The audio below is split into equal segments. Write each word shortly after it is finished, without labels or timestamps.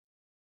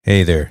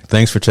Hey there.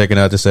 Thanks for checking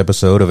out this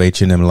episode of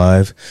H&M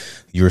Live.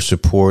 Your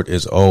support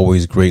is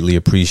always greatly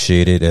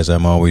appreciated, as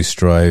I'm always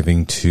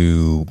striving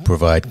to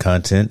provide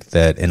content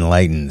that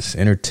enlightens,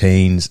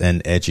 entertains,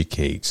 and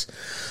educates.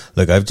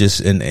 Look, I've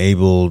just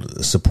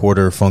enabled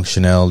supporter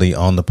functionality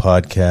on the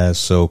podcast,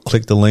 so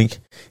click the link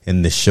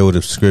in the show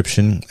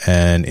description,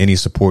 and any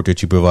support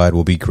that you provide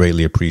will be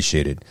greatly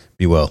appreciated.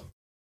 Be well.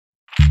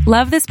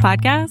 Love this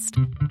podcast?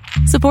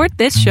 Support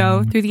this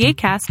show through the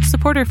Acast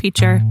supporter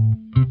feature.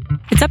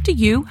 It's up to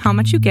you how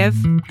much you give,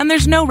 and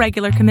there's no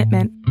regular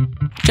commitment.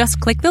 Just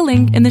click the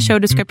link in the show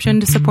description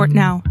to support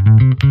now.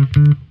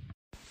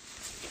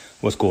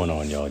 What's going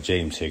on, y'all?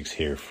 James Hicks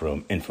here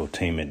from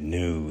Infotainment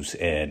News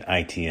and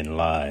ITN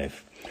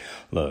Live.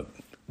 Look,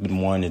 been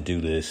wanting to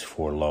do this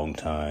for a long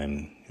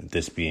time.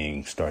 This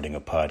being starting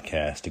a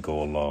podcast to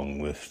go along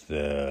with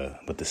the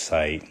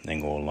site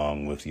and go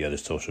along with the other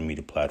social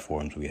media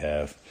platforms we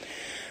have.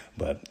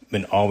 But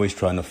been always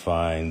trying to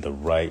find the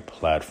right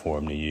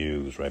platform to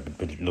use, right?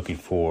 Been looking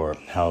for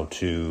how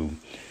to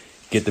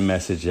get the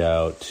message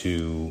out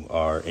to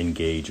our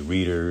engaged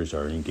readers,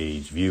 our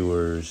engaged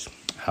viewers,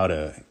 how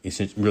to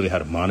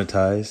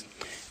monetize.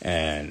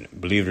 And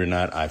believe it or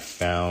not, I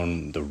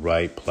found the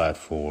right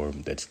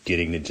platform that's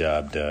getting the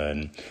job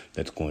done,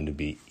 that's going to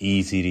be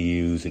easy to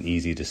use and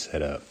easy to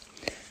set up.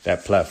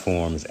 That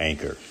platform is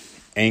Anchor.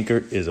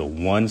 Anchor is a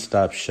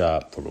one-stop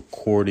shop for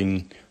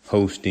recording,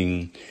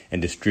 hosting,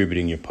 and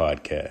distributing your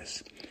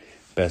podcast.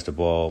 Best of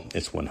all,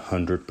 it's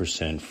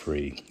 100%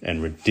 free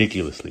and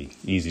ridiculously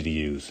easy to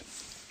use.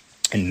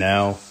 And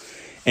now,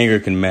 Anchor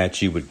can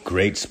match you with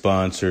great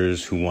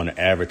sponsors who want to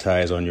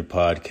advertise on your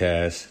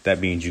podcast. That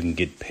means you can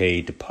get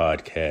paid to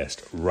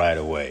podcast right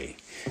away.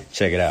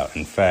 Check it out.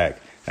 In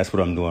fact, that's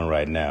what I'm doing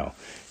right now.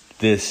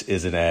 This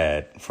is an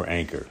ad for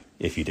Anchor,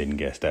 if you didn't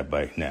guess that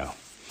by now.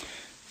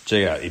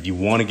 Check it out. If you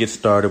want to get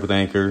started with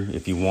Anchor,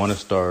 if you want to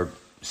start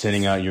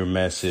sending out your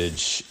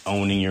message,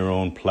 owning your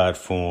own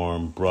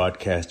platform,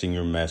 broadcasting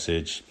your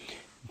message,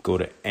 go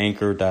to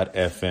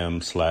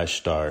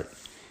anchor.fm/start.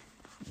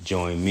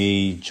 Join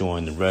me,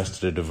 join the rest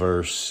of the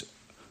diverse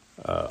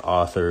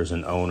authors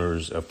and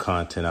owners of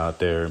content out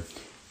there.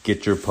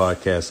 Get your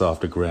podcast off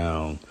the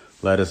ground.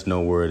 Let us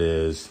know where it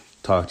is.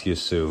 Talk to you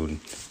soon.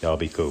 Y'all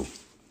be cool.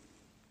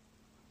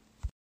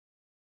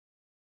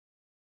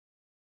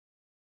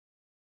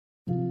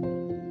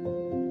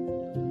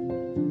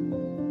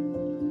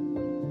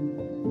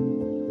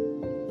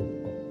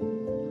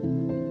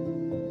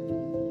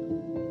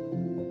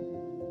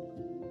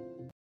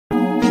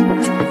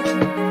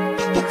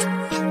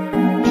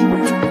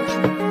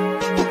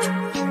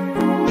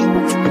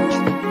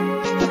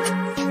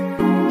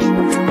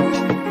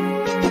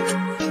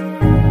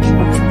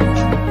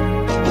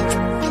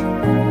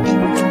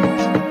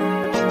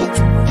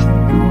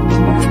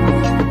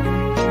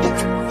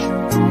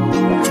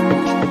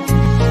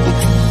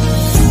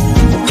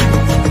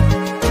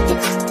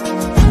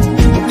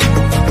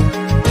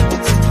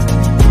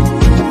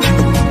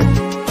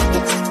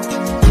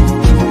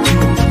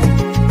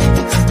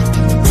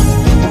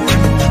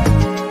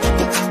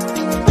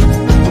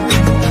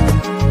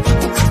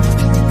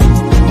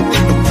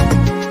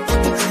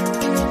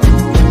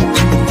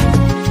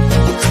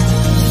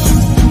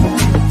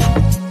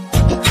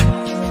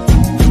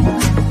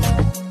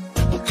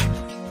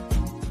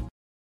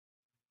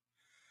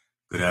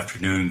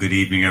 Good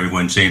evening,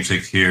 everyone. James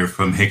Hicks here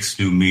from Hicks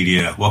New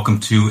Media. Welcome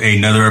to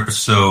another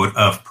episode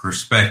of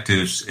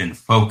Perspectives in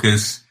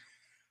Focus.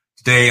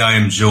 Today, I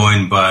am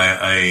joined by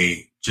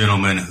a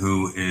gentleman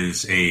who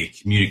is a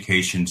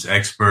communications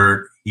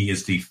expert. He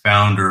is the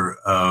founder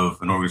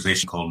of an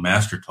organization called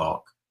Master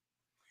Talk,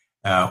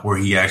 where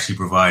he actually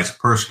provides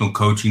personal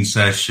coaching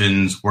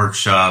sessions,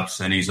 workshops,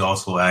 and he's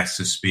also asked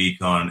to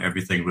speak on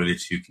everything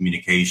related to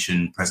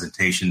communication,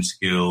 presentation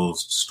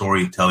skills,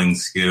 storytelling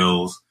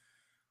skills.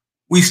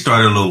 We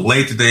started a little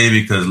late today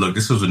because, look,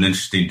 this was an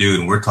interesting dude,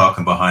 and we're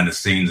talking behind the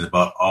scenes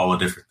about all the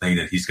different things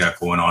that he's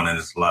got going on in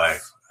his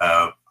life.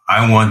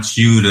 I want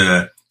you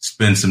to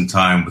spend some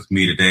time with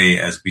me today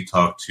as we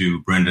talk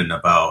to Brenden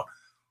about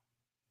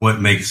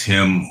what makes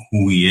him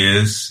who he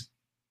is,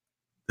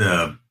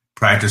 the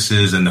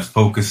practices and the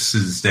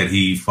focuses that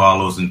he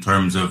follows in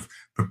terms of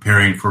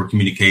preparing for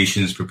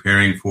communications,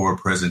 preparing for a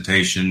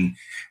presentation,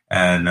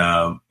 and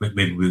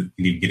maybe we can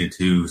even get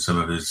into some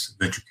of his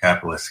venture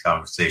capitalist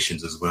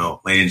conversations as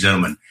well. Ladies and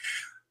gentlemen,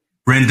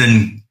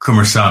 Brenden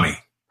Kumarasamy.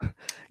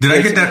 Did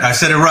I get that? I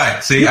said it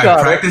right. See, I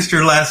practiced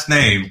your last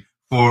name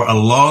for a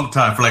long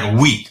time, for like a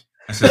week.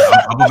 I said,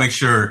 I'm going to make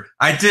sure.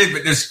 I did,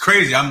 but it's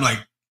crazy.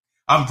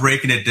 I'm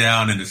breaking it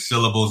down into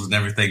syllables and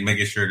everything,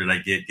 making sure that I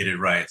get it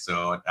right.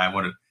 So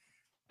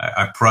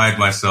I pride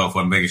myself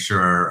on making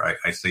sure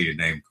I say your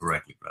name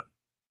correctly, brother.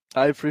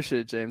 I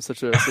appreciate it, James.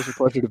 Such a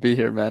pleasure to be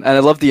here, man. And I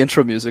love the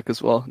intro music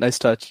as well. Nice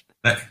touch.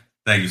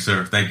 Thank you,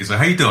 sir. Thank you, sir.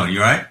 How you doing?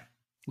 You all right?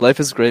 Life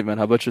is great, man.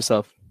 How about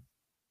yourself?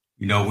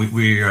 You know,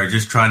 we are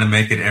just trying to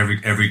make it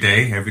every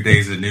day. Every day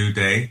is a new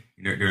day.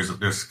 There's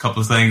a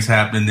couple of things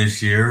happening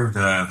this year.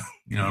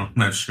 I'm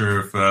not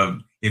sure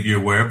if you're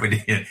aware, but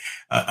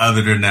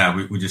other than that,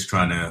 we're just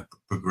trying to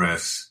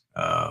progress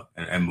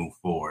and move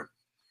forward.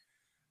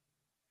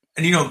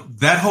 And,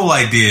 that whole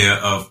idea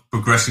of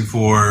progressing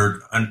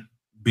forward and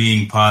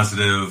being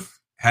positive,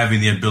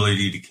 having the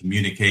ability to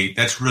communicate,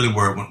 that's really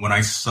where when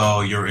I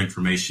saw your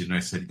information, I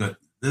said,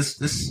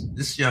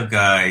 this young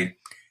guy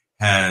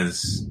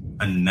has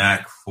a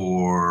knack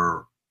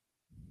for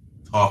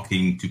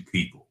talking to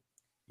people,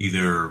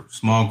 either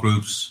small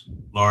groups,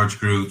 large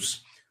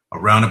groups,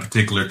 around a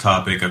particular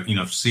topic.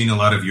 I've seen a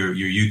lot of your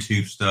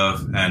YouTube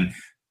stuff. And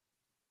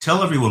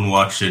tell everyone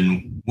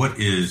watching, what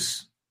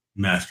is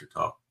Master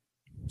Talk?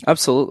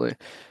 Absolutely.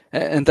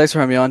 And thanks for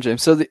having me on,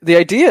 James. So the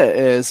idea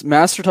is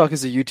Master Talk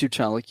is a YouTube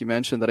channel, like you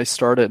mentioned, that I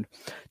started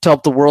to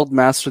help the world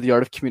master the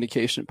art of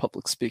communication and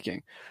public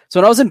speaking. So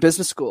when I was in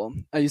business school,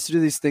 I used to do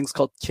these things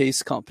called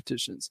case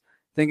competitions.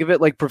 Think of it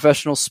like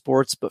professional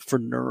sports, but for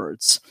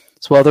nerds.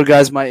 So other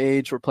guys my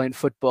age were playing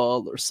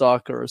football or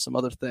soccer or some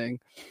other thing.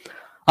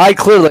 I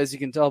clearly, as you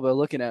can tell by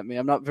looking at me,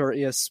 I'm not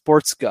very a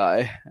sports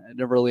guy. I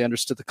never really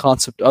understood the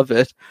concept of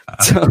it.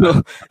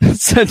 So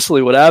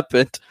essentially what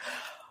happened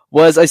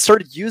was I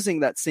started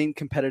using that same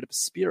competitive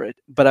spirit,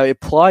 but I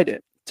applied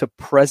it to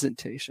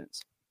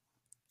presentations.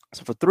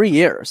 So for 3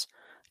 years,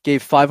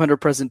 gave 500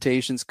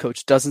 presentations,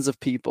 coached dozens of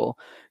people,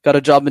 got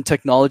a job in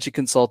technology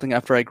consulting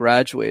after I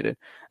graduated.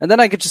 And then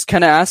I could just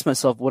kind of ask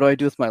myself, what do I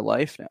do with my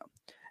life now?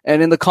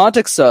 And in the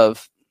context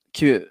of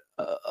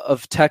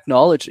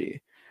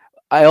technology,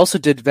 I also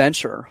did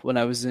venture when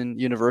I was in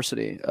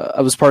university.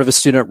 I was part of a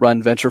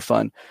student-run venture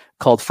fund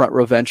called Front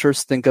Row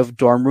Ventures. Think of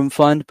dorm room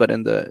fund, but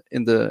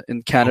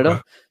in Canada.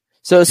 Okay.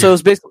 So it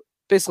was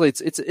basically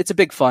it's a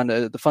big fund.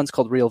 The fund's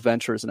called Real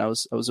Ventures, and I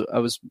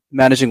was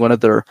managing one of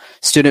their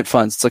student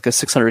funds. It's like a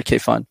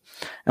 $600K fund.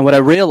 And what I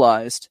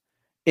realized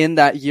in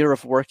that year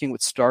of working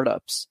with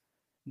startups,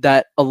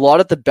 that a lot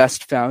of the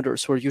best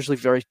founders who are usually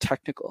very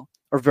technical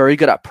are very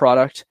good at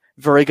product,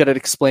 very good at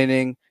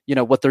explaining,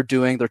 what they're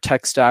doing, their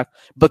tech stack,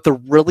 but they're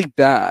really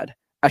bad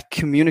at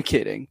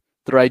communicating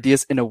their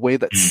ideas in a way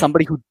that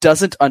somebody who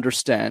doesn't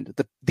understand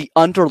the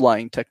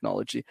underlying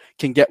technology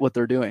can get what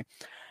they're doing.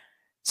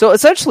 So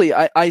essentially,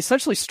 I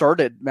essentially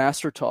started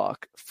Master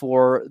Talk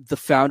for the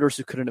founders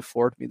who couldn't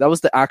afford me. That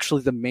was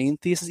actually the main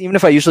thesis, even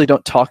if I usually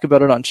don't talk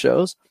about it on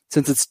shows,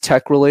 since it's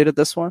tech related,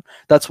 this one.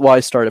 That's why I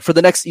started. For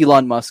the next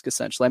Elon Musk,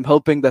 essentially. I'm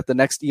hoping that the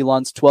next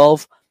Elon's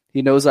 12,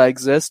 he knows I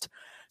exist,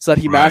 so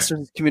that he masters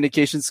his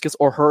communication skills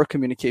or her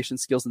communication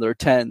skills in their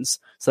 10s,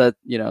 so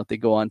that, they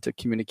go on to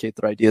communicate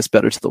their ideas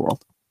better to the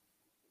world.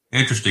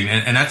 Interesting.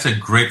 And that's a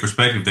great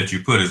perspective that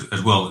you put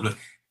as well.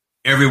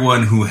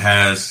 Everyone who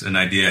has an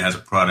idea, has a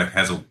product,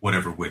 has a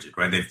whatever widget,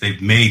 right?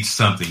 They've made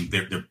something.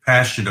 They're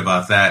passionate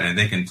about that, and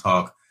they can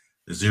talk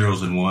the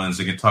zeros and ones.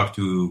 They can talk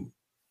to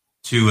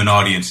an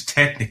audience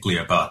technically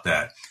about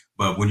that.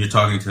 But when you're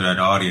talking to that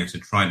audience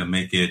and trying to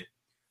make it,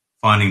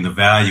 finding the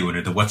value in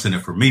it, the what's in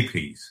it for me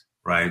piece,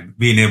 right?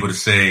 Being able to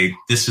say,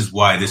 this is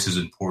why this is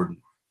important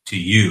to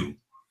you.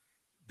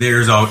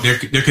 There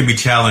can be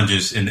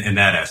challenges in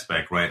that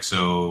aspect, right?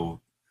 So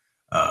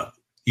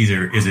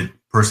either is it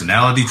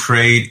personality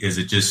trait? Is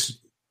it just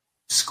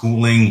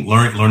schooling,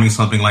 learning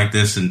something like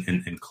this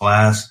in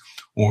class?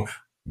 Or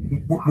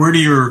where do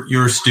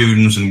your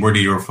students and where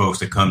do your folks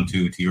that come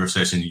to your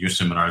session, your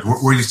seminars,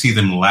 where do you see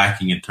them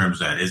lacking in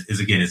terms of that? Is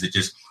it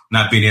just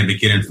not being able to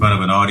get in front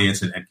of an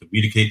audience and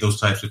communicate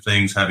those types of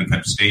things, having kind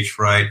of stage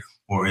fright?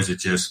 Or is it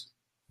just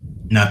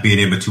not being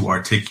able to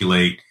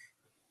articulate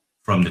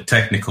from the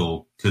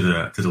technical to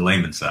the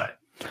layman side?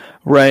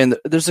 Right. And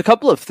there's a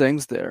couple of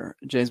things there,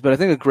 James, but I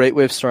think a great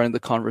way of starting the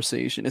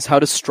conversation is how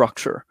to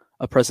structure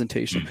a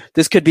presentation.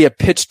 This could be a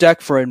pitch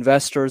deck for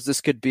investors. This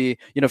could be,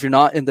 if you're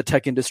not in the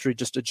tech industry,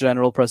 just a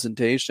general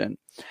presentation.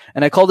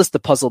 And I call this the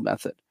puzzle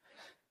method.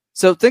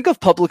 So think of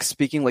public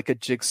speaking like a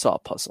jigsaw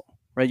puzzle,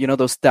 right?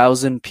 Those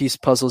 1,000-piece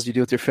puzzles you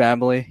do with your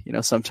family,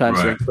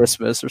 sometimes during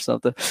Christmas or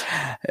something,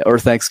 or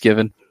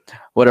Thanksgiving,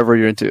 whatever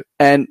you're into.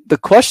 And the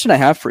question I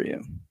have for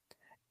you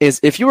is,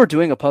 if you were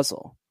doing a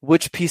puzzle,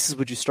 which pieces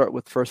would you start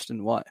with first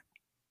and why?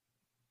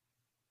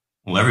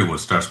 Well, everyone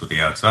starts with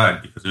the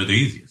outside because they're the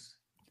easiest.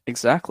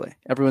 Exactly.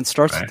 Everyone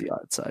starts with the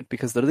outside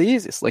because they're the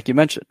easiest, like you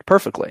mentioned,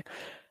 perfectly.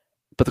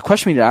 But the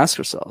question we need to ask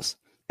ourselves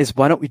is,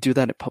 why don't we do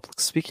that in public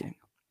speaking?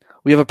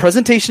 We have a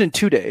presentation in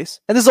 2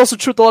 days, and this is also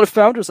true with a lot of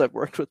founders I've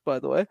worked with, by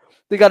the way.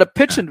 They got a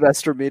pitch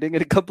investor meeting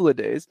in a couple of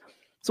days.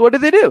 So what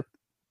do?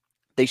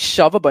 They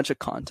shove a bunch of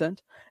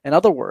content. In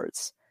other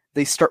words,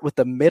 they start with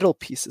the middle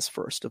pieces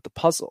first of the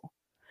puzzle.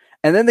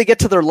 And then they get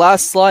to their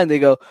last slide and they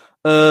go,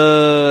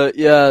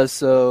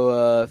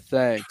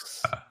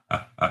 thanks.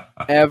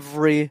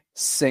 Every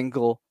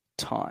single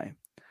time.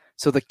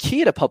 So the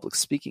key to public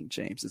speaking,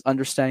 James, is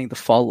understanding the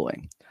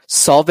following.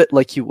 Solve it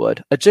like you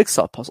would a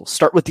jigsaw puzzle.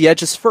 Start with the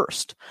edges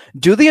first.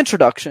 Do the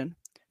introduction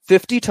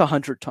 50 to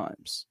 100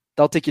 times.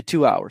 That'll take you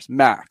 2 hours,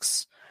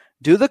 max.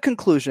 Do the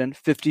conclusion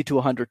 50 to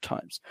 100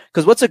 times.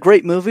 Because what's a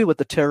great movie with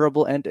a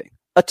terrible ending?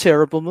 A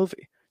terrible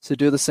movie. So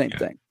do the same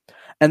thing.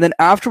 And then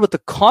after, with the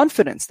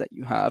confidence that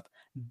you have,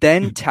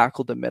 then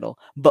tackle the middle.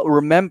 But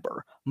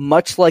remember,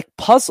 much like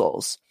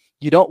puzzles,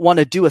 you don't want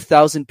to do a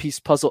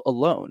 1,000-piece puzzle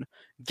alone.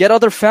 Get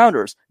other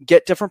founders,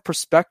 get different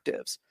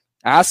perspectives.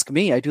 Ask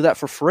me. I do that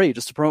for free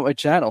just to promote my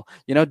channel.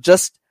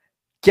 Just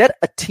get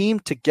a team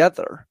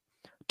together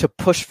to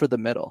push for the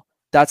middle.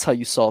 That's how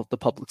you solve the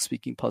public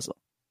speaking puzzle.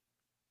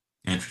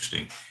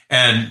 Interesting.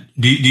 And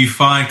do you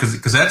find,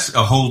 because that's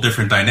a whole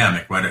different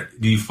dynamic, right?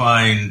 Do you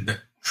find that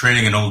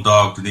training an old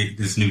dog to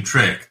this new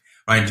trick,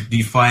 right? Do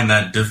you find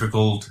that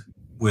difficult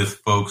with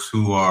folks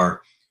who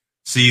are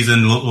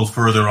seasoned, a little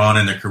further on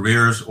in their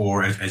careers,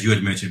 or as you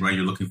had mentioned, right,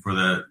 you're looking for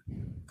the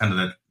kind of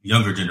that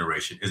younger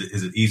generation?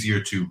 Is it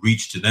easier to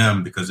reach to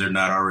them because they're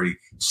not already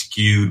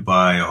skewed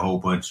by a whole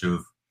bunch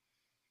of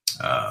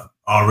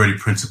already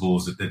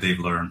principles that they've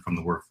learned from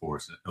the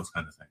workforce, and those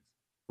kind of things?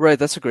 Right,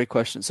 that's a great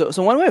question. So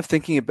one way of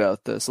thinking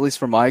about this, at least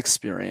from my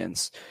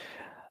experience,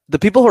 the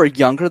people who are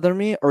younger than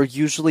me are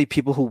usually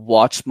people who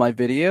watch my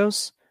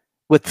videos,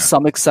 with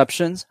some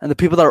exceptions, and the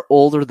people that are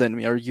older than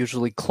me are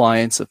usually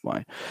clients of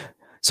mine.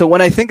 So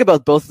when I think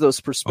about both of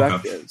those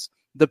perspectives,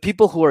 the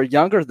people who are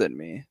younger than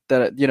me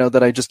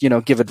that I just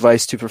give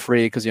advice to for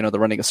free because they're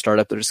running a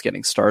startup, they're just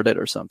getting started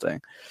or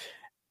something,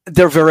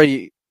 they're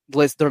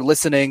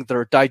listening,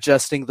 they're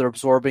digesting, they're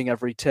absorbing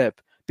every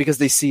tip because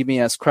they see me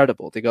as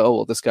credible. They go, oh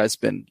well, this guy's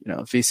been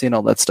VC and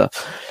all that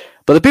stuff.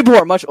 But the people who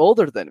are much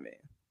older than me,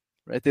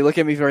 right? They look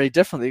at me very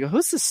differently. They go,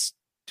 who's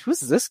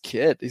this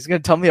kid? He's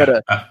going to tell me how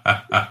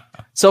to.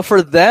 So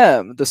for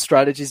them, the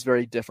strategy is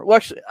very different. Well,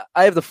 actually,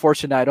 I have the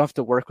fortune now I don't have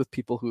to work with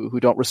people who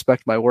don't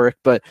respect my work.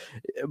 But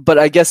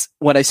I guess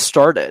when I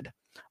started,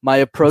 my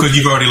approach, because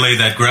you've already laid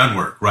that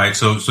groundwork, right?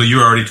 So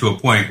you're already to a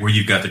point where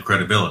you've got the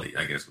credibility,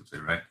 I guess, would say,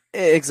 right?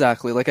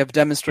 Exactly. Like I've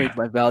demonstrated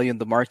my value in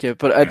the market.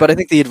 But I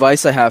think the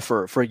advice I have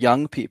for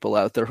young people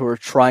out there who are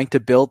trying to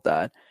build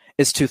that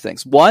is two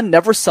things. One,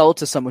 never sell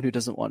to someone who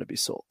doesn't want to be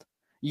sold.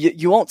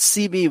 You won't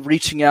see me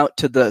reaching out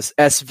to the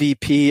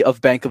SVP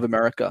of Bank of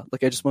America.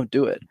 Like I just won't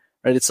do it.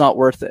 Right? It's not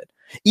worth it.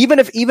 Even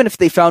if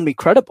they found me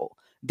credible,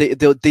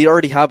 they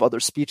already have other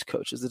speech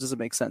coaches. It doesn't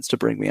make sense to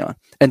bring me on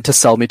and to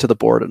sell me to the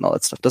board and all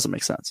that stuff. Doesn't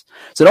make sense.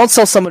 So don't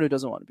sell someone who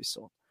doesn't want to be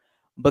sold.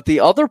 But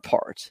the other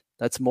part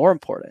that's more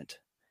important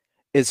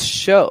is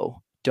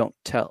show, don't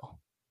tell.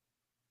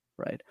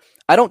 Right?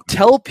 I don't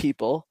tell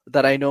people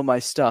that I know my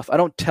stuff. I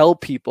don't tell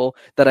people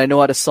that I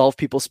know how to solve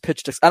people's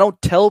pitch decks. I don't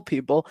tell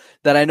people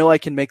that I know I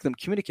can make them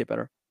communicate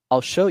better.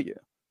 I'll show you.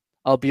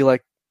 I'll be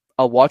like,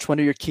 I'll watch one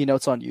of your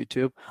keynotes on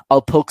YouTube.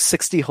 I'll poke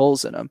 60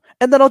 holes in them,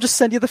 and then I'll just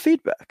send you the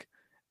feedback.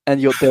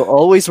 And they'll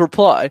always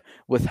reply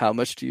with how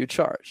much do you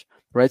charge,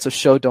 right? So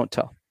show, don't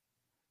tell.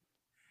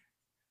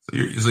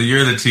 So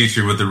you're the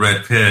teacher with the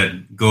red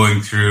pen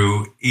going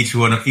through each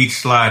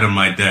slide on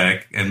my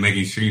deck and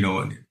making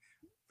sure,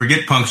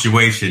 forget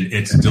punctuation.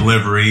 It's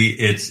delivery.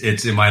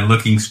 It's am I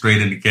looking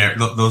straight into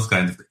camera? Those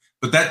kinds of things.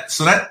 But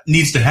that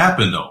needs to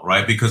happen though,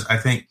 right? Because I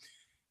think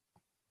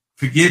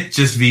forget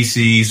just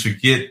VCs,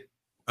 forget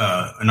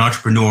an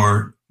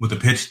entrepreneur with a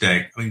pitch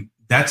deck. I mean,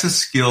 that's a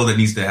skill that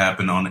needs to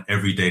happen on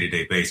every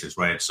day-to-day basis,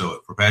 right? So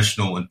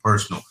professional and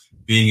personal,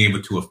 being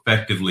able to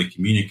effectively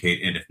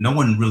communicate. And if no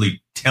one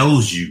really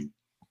tells you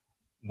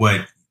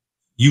what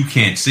you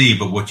can't see,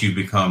 but what you've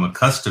become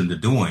accustomed to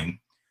doing,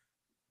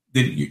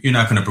 then you're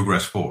not going to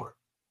progress forward,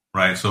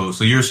 right? So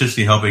you're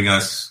essentially helping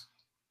us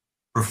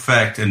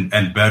perfect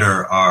and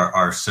better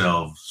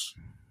ourselves.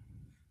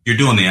 You're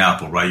doing the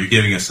Apple, right? You're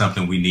giving us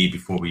something we need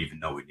before we even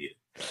know we need it.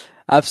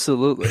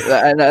 Absolutely.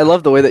 And I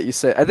love the way that you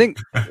say it. I think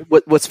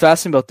what's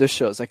fascinating about this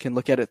show is I can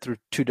look at it through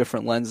two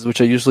different lenses,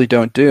 which I usually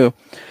don't do.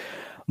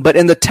 But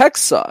in the tech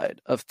side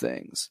of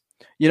things,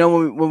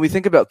 when we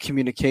think about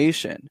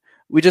communication,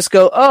 we just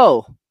go,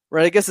 oh,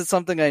 right, I guess it's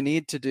something I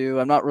need to do.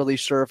 I'm not really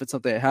sure if it's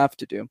something I have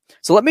to do.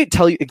 So let me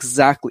tell you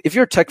exactly, if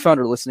you're a tech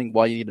founder listening,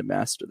 why you need to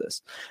master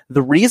this.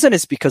 The reason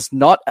is because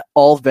not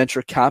all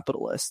venture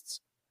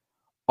capitalists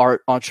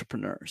are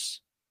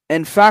entrepreneurs.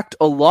 In fact,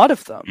 a lot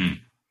of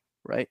them,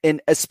 right,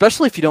 and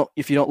especially if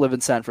you don't live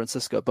in San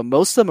Francisco, but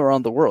most of them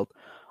around the world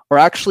are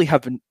actually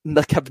have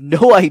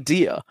no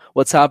idea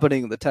what's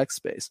happening in the tech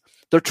space.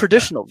 They're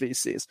traditional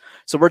VCs.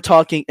 So we're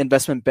talking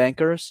investment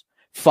bankers,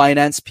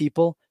 finance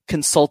people,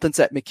 consultants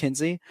at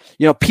McKinsey,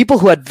 people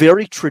who had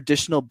very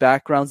traditional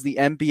backgrounds, the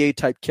MBA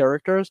type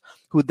characters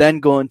who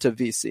then go into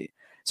VC.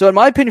 So in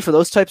my opinion, for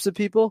those types of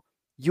people,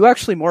 you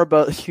actually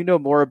know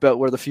more about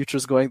where the future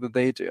is going than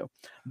they do.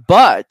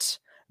 But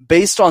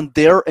based on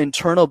their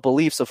internal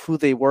beliefs of who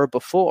they were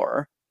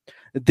before,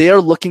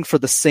 they're looking for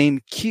the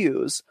same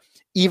cues,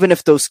 even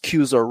if those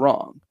cues are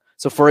wrong.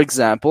 So for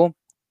example,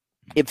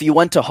 if you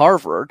went to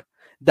Harvard,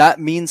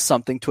 that means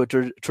something to a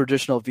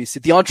traditional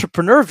VC. The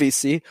entrepreneur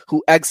VC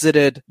who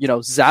exited,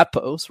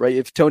 Zappos, right?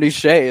 If Tony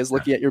Hsieh is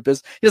looking at your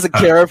business, he doesn't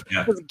care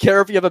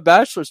if you have a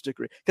bachelor's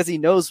degree because he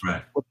knows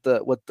what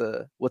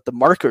the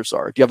markers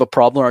are. Do you have a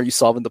problem? Or are you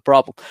solving the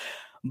problem?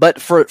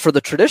 But for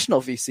the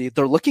traditional VC,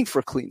 they're looking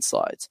for clean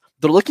slides.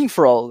 They're looking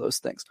for all of those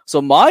things.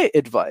 So my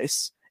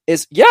advice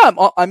is,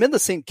 I'm in the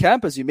same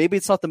camp as you. Maybe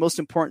it's not the most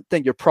important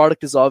thing. Your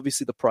product is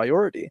obviously the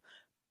priority,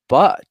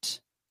 but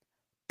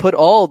put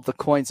all the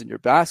coins in your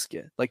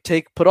basket. Like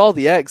put all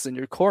the eggs in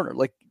your corner.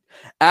 Like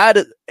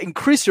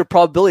Increase your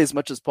probability as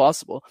much as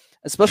possible,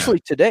 especially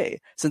today,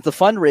 since the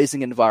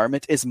fundraising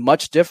environment is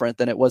much different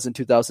than it was in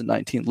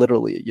 2019,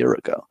 literally a year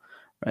ago,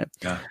 right?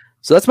 Yeah.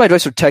 So that's my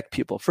advice for tech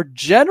people. For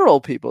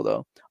general people,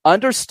 though,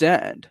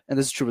 understand, and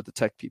this is true with the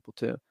tech people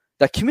too,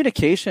 that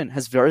communication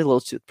has very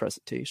little to do with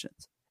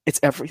presentations. It's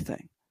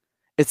everything.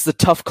 It's the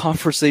tough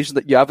conversation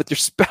that you have with your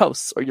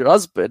spouse or your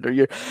husband or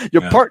your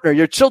partner,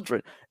 your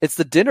children. It's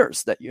the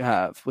dinners that you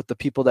have with the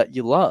people that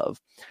you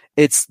love.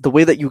 It's the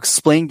way that you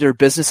explain your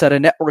business at a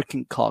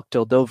networking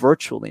cocktail, though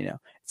virtually now.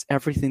 It's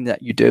everything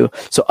that you do.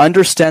 So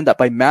understand that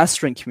by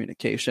mastering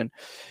communication,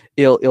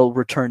 it'll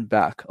return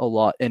back a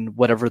lot in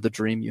whatever the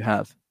dream you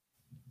have.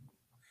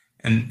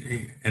 And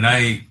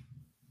I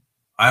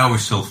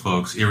always tell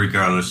folks,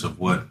 irregardless of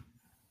what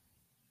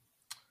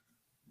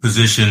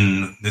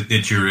position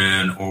that you're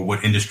in or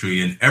what industry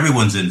you're in,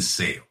 everyone's in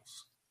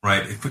sales,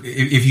 right?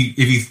 If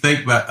you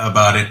think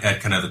about it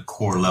at kind of the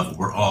core level,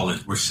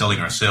 we're selling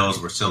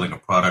ourselves, we're selling a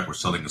product, we're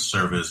selling a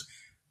service,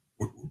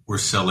 we're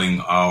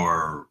selling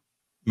our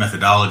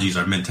methodologies,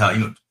 our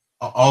mentality,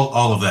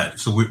 all of that.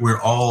 So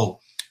we're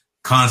all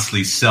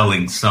constantly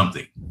selling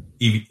something,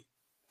 even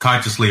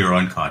consciously or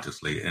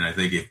unconsciously. And I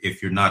think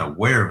if you're not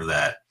aware of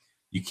that,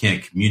 you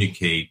can't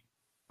communicate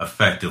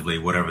effectively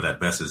whatever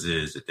that message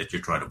is that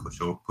you're trying to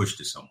push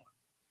to someone.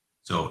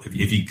 So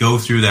if you go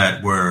through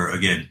that, where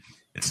again,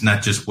 it's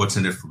not just what's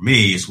in it for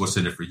me, it's what's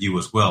in it for you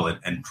as well,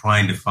 and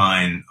trying to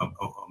find a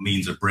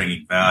means of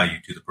bringing value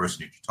to the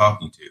person that you're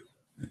talking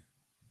to.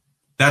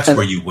 That's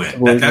where you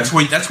win. That's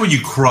where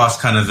you cross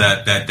kind of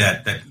that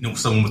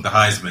someone with the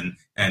Heisman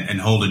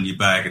and holding you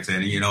back and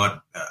saying, you know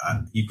what,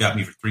 you've got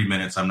me for 3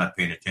 minutes, I'm not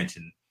paying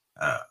attention,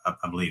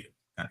 I'm leaving,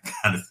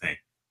 kind of thing.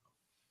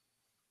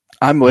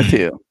 I'm with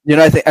you.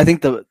 I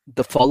think the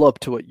follow-up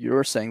to what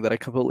you're saying that I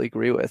completely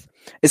agree with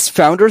is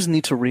founders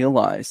need to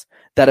realize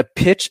that a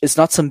pitch is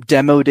not some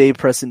demo day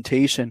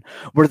presentation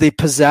where they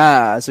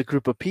pizzazz a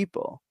group of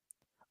people.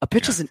 A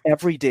pitch is an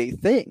everyday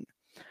thing.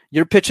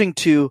 You're pitching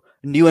to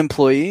new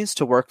employees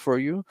to work for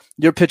you.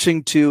 You're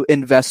pitching to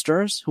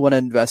investors who want to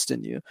invest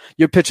in you.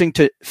 You're pitching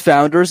to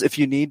founders if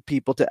you need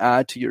people to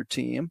add to your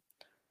team.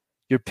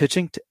 You're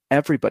pitching to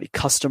everybody,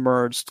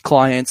 customers,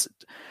 clients.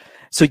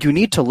 So you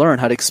need to learn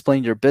how to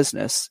explain your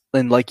business,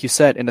 and like you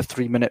said, in a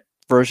 3-minute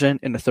version,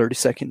 in a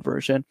 30-second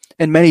version,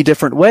 in many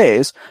different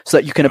ways, so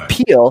that you can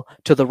appeal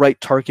to the right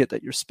target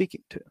that you're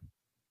speaking to.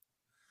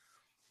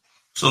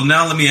 So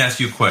now let me ask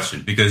you a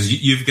question,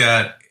 because you've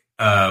got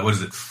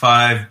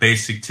 5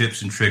 basic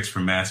tips and tricks for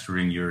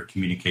mastering your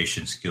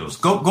communication skills.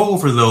 Go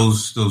over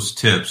those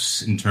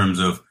tips in terms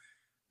of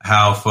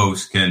how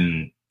folks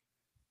can,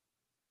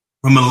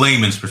 from a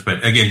layman's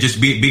perspective, again,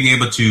 just being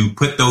able to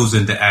put those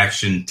into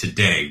action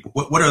today.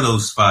 What are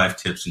those 5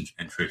 tips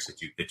and tricks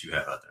that you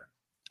have out there?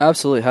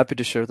 Absolutely. Happy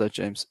to share that,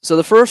 James. So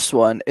the first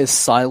one is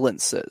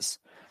silences.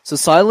 So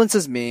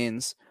silences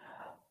means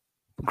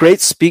great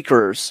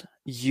speakers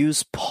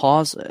use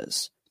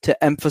pauses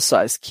to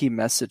emphasize key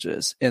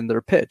messages in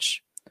their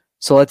pitch.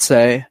 So let's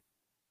say,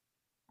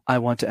 I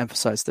want to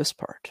emphasize this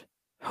part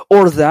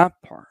or that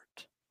part.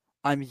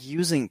 I'm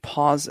using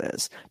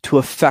pauses to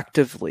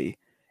effectively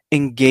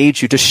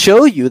engage you, to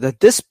show you that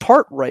this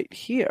part right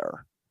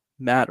here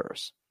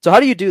matters. So how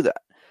do you do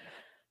that?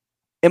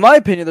 In my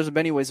opinion, there's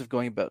many ways of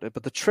going about it,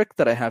 but the trick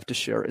that I have to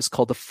share is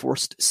called the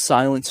forced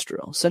silence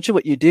drill. Essentially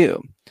what you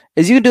do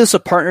is you can do this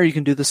with a partner, you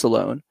can do this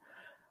alone,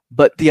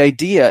 but the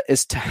idea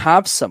is to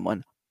have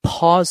someone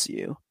pause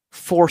you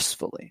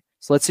forcefully.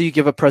 So let's say you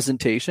give a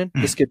presentation.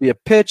 This could be a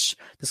pitch,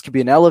 this could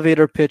be an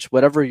elevator pitch,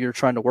 whatever you're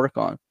trying to work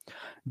on.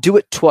 Do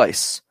it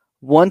twice.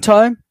 One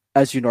time,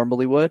 as you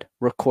normally would,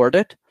 record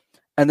it.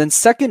 And then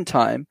second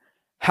time,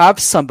 have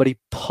somebody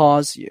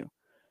pause you.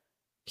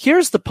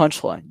 Here's the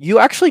punchline. You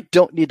actually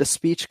don't need a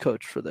speech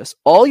coach for this.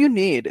 All you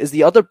need is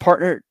the other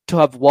partner to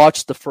have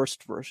watched the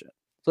first version.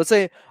 So let's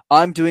say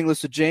I'm doing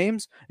this with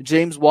James.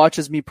 James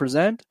watches me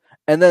present.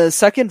 And then the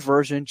second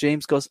version,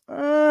 James goes,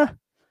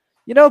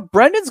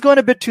 Brendan's going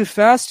a bit too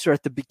fast here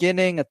at the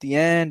beginning, at the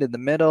end, in the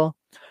middle.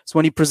 So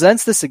when he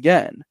presents this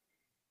again,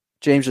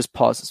 James just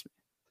pauses me.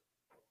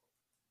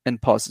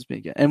 And pauses me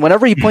again. And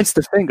whenever he points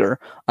the finger,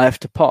 I have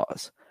to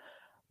pause.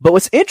 But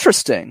what's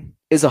interesting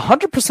is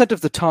 100%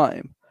 of the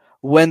time,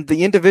 when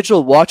the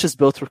individual watches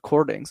both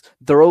recordings,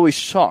 they're always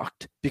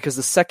shocked because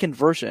the second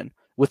version,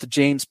 with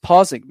James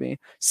pausing me,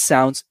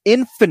 sounds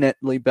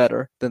infinitely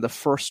better than the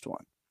first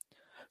one.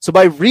 So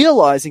by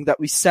realizing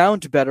that we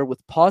sound better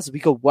with pauses, we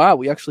go, wow,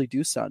 we actually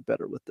do sound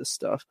better with this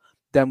stuff.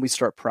 Then we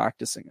start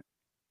practicing it.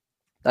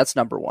 That's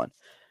number one.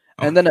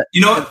 And then,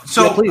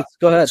 please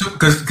go ahead.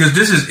 Because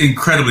this is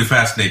incredibly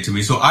fascinating to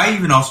me. So I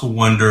even also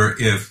wonder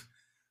if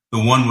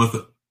the one with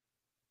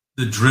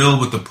the drill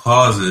with the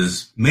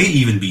pauses may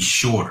even be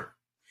shorter.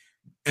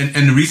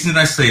 And the reason that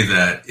I say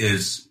that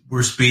is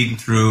we're speeding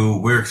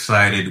through, we're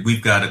excited,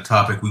 we've got a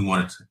topic we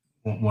want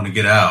to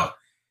get out.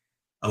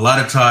 A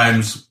lot of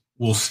times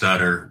we'll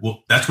stutter.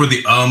 That's where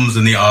the ums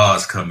and the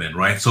ahs come in,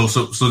 right? So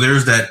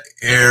there's that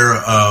air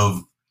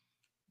of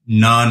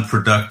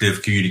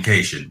non-productive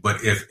communication. But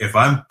if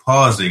I'm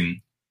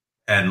pausing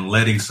and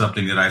letting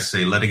something that I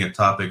say, letting a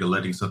topic or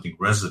letting something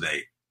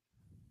resonate,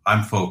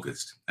 I'm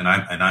focused and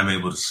I'm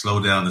able to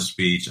slow down the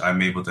speech.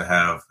 I'm able to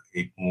have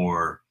a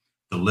more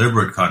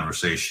deliberate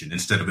conversation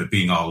instead of it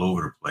being all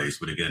over the place.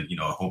 But again,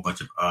 a whole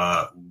bunch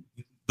of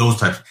those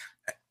types.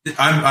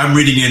 I'm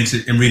reading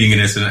in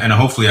this, and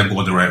hopefully I'm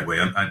going the right way.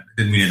 I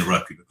didn't mean to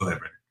interrupt you, but go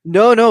ahead,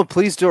 Brenden. No,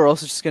 please do. Or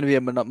else it's just going to be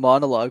a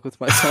monologue with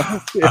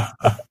myself.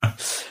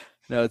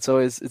 No, it's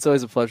always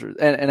a pleasure,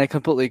 and I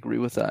completely agree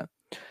with that.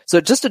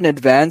 So, just an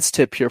advanced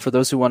tip here for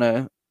those who want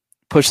to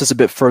push this a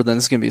bit further, and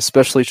this is going to be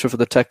especially true for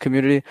the tech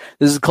community.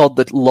 This is called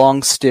the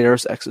long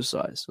stares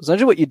exercise.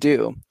 Essentially, what you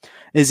do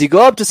is you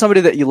go up to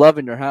somebody that you love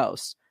in your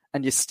house,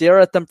 and you stare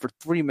at them for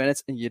 3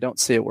 minutes, and you don't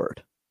say a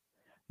word.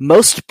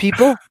 Most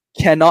people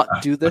cannot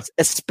do this,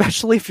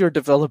 especially if you're a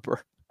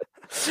developer.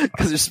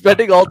 Because you're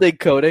spending all day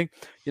coding.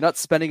 You're not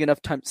spending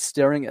enough time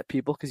staring at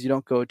people because you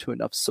don't go to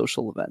enough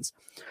social events.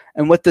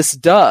 And what this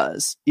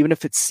does, even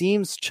if it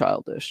seems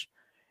childish,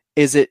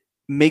 is it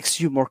makes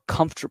you more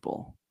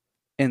comfortable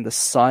in the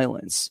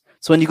silence.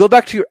 So when you go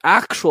back to your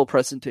actual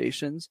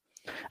presentations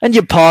and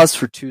you pause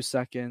for 2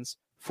 seconds,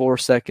 4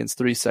 seconds,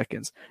 3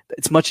 seconds,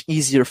 it's much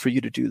easier for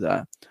you to do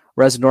that.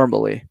 Whereas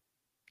normally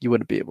you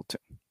wouldn't be able to.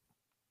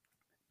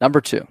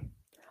 Number 2,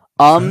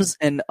 ums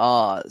and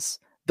ahs.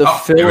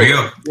 Here we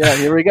go. Yeah,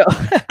 here we go.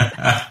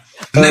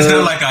 It's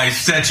not like I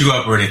set you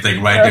up or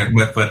anything, right?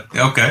 But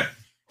okay.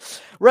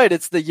 Right,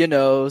 it's the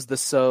knows, the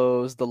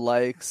so's, the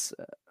likes,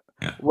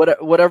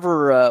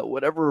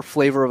 whatever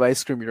flavor of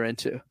ice cream you're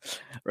into,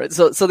 right?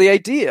 So the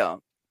idea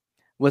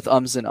with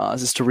ums and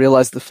ahs is to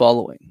realize the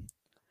following: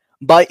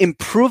 by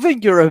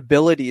improving your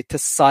ability to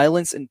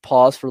silence and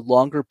pause for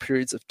longer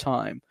periods of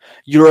time,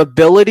 your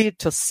ability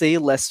to say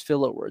less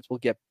filler words will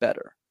get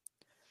better.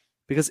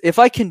 Because if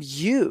I can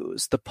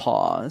use the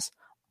pause,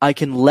 I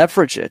can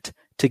leverage it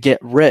to get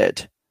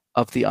rid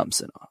of the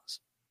ums and ahs,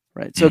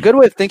 right? So a good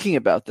way of thinking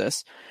about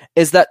this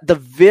is that the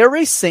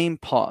very same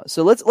pause.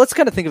 So let's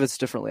kind of think of it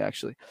differently,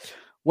 actually.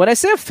 When I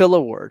say a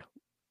filler word,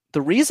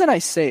 the reason I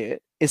say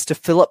it is to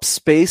fill up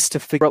space to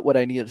figure out what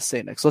I need to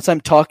say next. So let's say I'm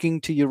talking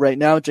to you right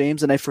now,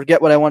 James, and I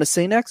forget what I want to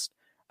say next.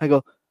 I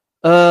go,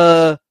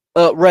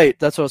 right,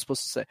 that's what I was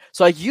supposed to say.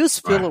 So I use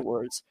filler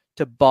words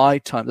to buy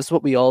time. This is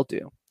what we all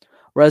do.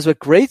 Whereas what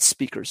great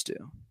speakers do,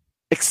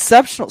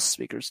 exceptional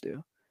speakers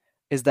do,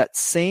 is that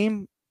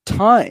same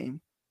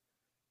time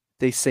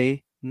they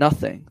say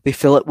nothing. They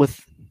fill it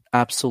with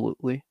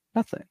absolutely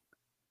nothing.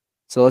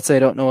 So let's say I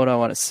don't know what I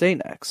want to say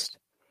next.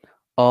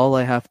 All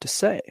I have to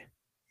say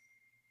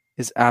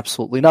is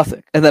absolutely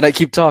nothing. And then I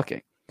keep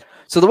talking.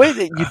 So the way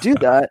that you do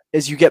that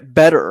is you get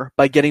better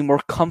by getting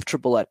more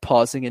comfortable at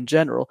pausing in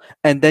general.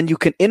 And then you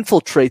can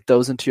infiltrate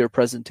those into your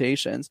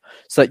presentations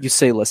so that you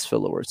say less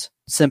filler words.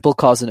 Simple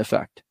cause and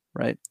effect.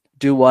 Right?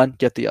 Do one,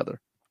 get the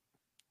other.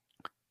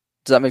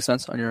 Does that make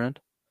sense on your end?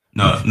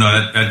 No,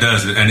 that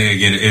does. And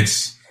again,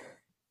 it's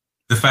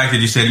the fact that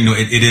you said,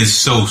 it is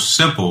so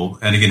simple.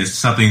 And again, it's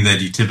something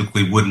that you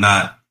typically would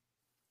not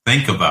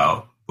think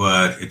about,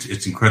 but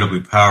it's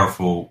incredibly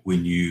powerful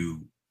when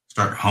you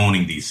start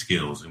honing these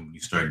skills and when you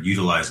start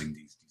utilizing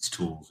these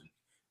tools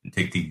and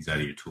take these out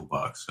of your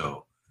toolbox.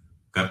 So,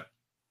 okay.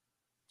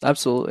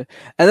 Absolutely.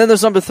 And then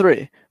there's number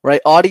 3,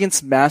 right?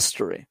 Audience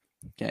mastery.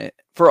 Okay.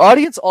 For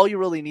audience, all you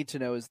really need to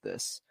know is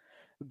this.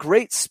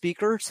 Great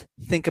speakers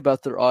think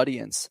about their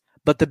audience,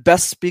 but the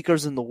best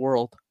speakers in the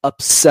world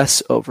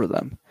obsess over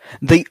them.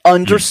 They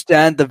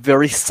understand the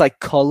very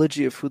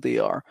psychology of who they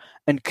are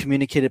and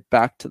communicate it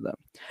back to them.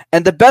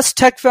 And the best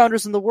tech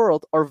founders in the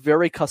world are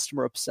very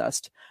customer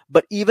obsessed,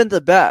 but even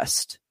the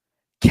best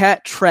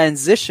can't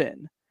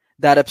transition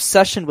that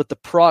obsession with the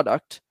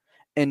product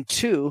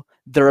into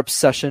their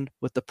obsession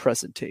with the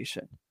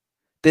presentation.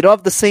 They don't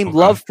have the same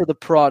love for the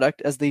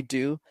product as they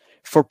do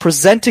for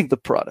presenting the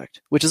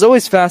product, which is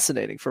always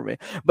fascinating for me.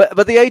 But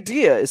the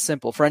idea is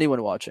simple for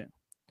anyone watching.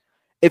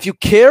 If you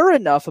care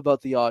enough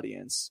about the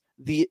audience,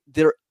 the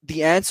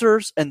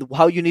answers and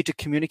how you need to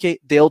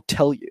communicate, they'll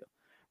tell you.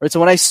 Right? So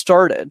when I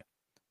started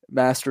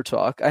Master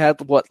Talk, I had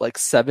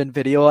 7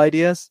 video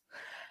ideas.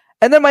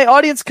 And then my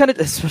audience kind of,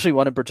 especially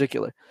one in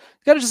particular,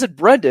 kind of just said,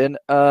 Brenden,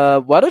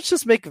 why don't you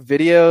just make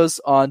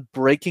videos on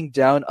breaking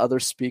down other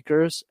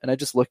speakers? And I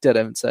just looked at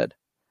him and said,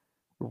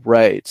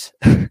 right.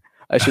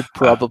 I should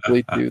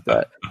probably do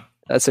that.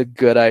 That's a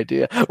good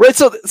idea. Right.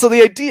 So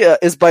the idea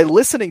is by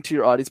listening to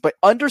your audience, by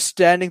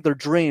understanding their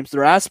dreams,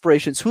 their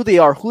aspirations, who they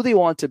are, who they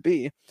want to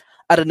be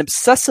at an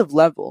obsessive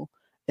level,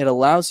 it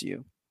allows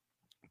you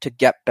to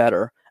get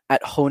better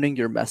at honing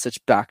your message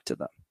back to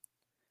them.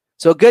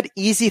 So a good,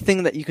 easy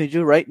thing that you can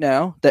do right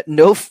now that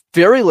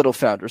very little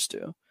founders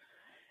do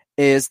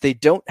is they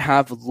don't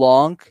have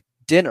long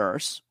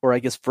dinners, or I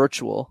guess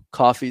virtual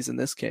coffees in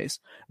this case,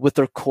 with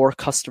their core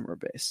customer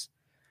base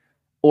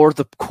or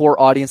the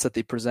core audience that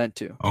they present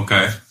to.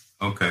 Okay.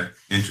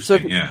 Interesting. So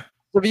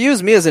if you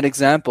use me as an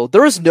example,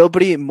 there is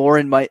nobody in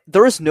my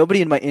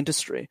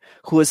industry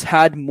who has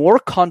had more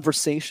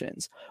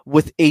conversations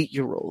with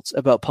 8-year-olds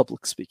about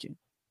public speaking.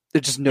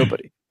 There's just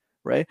nobody.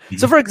 right? Mm-hmm.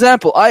 So for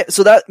example,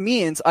 so that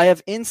means I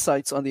have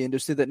insights on the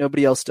industry that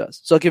nobody else does.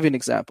 So I'll give you an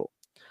example.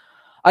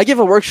 I give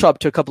a workshop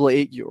to a couple of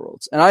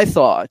 8-year-olds, and I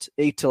thought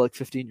 8 to like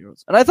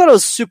 15-year-olds, and I thought it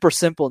was super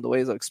simple in the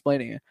ways I was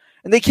explaining it.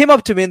 And they came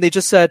up to me and they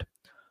just said,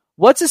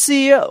 "What's a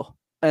CEO?"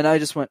 And I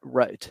just went,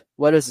 "Right.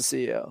 What is a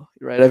CEO?"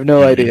 Right? I have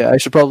no idea. I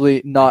should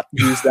probably not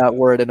use that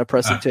word in a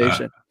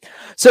presentation.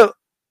 So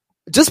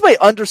just by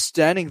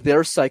understanding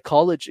their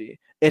psychology,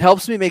 it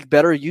helps me make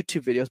better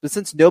YouTube videos. But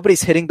since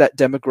nobody's hitting that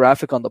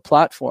demographic on the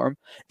platform,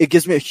 it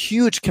gives me a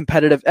huge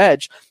competitive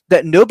edge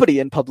that nobody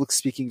in public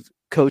speaking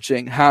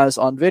coaching has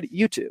on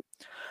YouTube.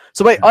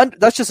 So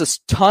that's just a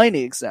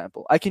tiny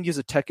example. I can use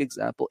a tech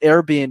example.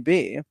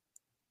 Airbnb,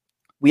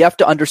 we have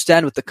to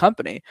understand with the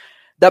company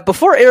that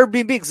before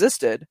Airbnb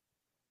existed,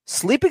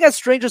 sleeping at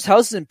strangers'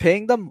 houses and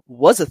paying them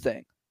was a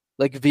thing.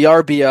 Like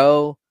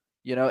VRBO,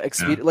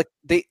 Expedia,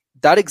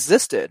 that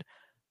existed.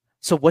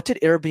 So what did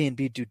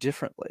Airbnb do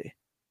differently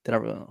than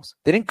everyone else?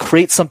 They didn't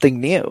create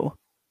something new.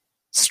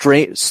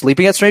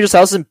 Sleeping at strangers'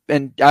 houses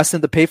and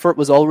asking them to pay for it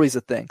was always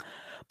a thing.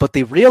 But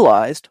they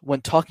realized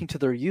when talking to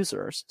their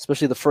users,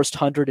 especially the first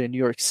 100 in New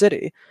York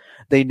City,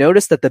 they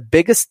noticed that the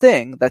biggest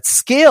thing that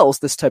scales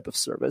this type of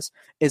service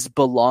is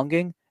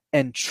belonging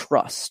and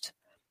trust.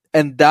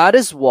 And that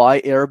is why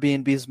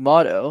Airbnb's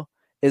motto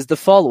is the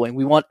following.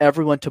 We want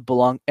everyone to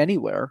belong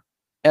anywhere,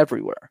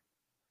 everywhere,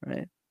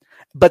 right?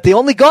 But they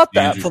only got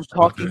that from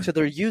talking to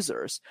their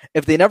users.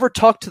 If they never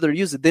talked to their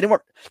users,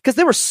 because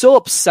they were so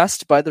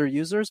obsessed by their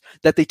users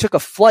that they took a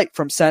flight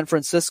from San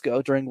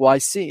Francisco during Y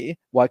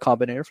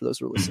Combinator, for those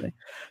who are listening,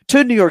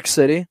 to New York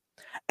City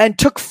and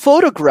took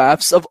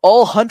photographs of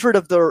all 100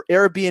 of their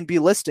Airbnb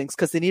listings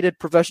because they needed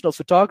professional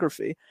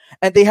photography.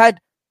 And they had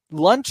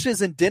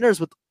lunches and dinners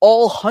with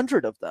all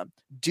 100 of them,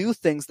 do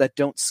things that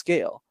don't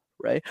scale,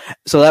 right?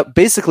 So that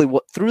basically,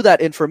 through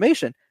that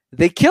information,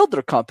 they killed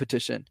their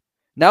competition.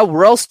 Now,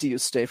 where else do you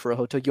stay for a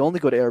hotel? You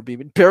only go to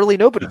Airbnb. Barely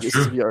nobody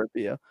uses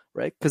VRBO,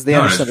 right? Because they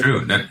understand.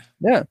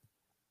 That's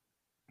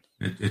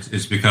true.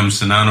 It's become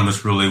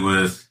synonymous really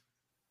with,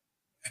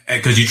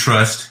 because you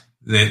trust.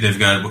 They've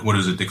got, what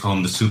is it? They call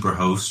them the super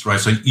hosts, right?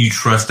 So you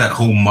trust that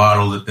whole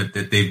model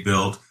that they've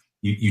built.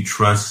 You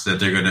trust that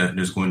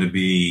there's going to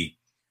be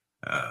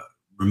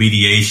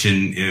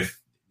remediation if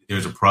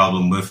there's a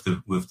problem with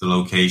the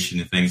location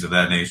and things of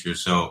that nature.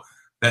 So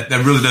that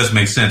really does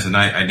make sense. And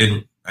I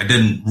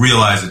didn't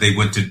realize that they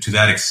went to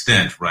that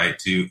extent, right?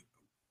 To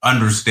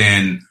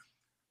understand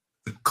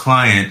the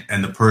client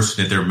and the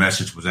person that their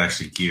message was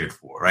actually geared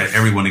for, right?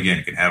 Everyone,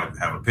 again, can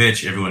have a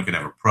pitch. Everyone can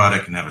have a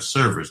product and have a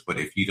service. But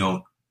if you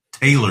don't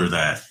tailor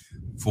that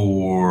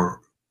for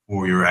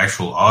your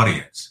actual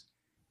audience,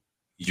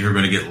 you're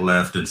going to get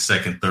left in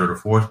second, third, or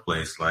fourth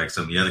place, like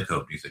some of the other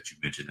companies that you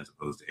mentioned, as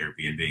opposed to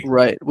Airbnb.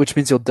 Right, which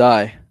means you'll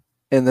die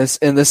in this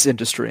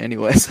industry,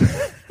 anyways.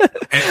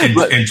 In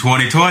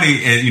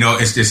 2020, and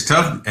it's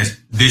tough. As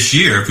this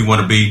year, if we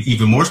want to be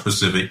even more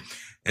specific,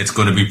 it's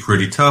going to be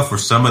pretty tough for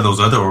some of those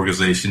other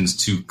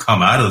organizations to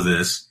come out of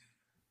this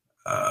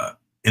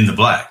in the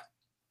black,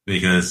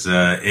 because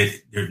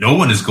no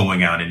one is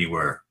going out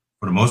anywhere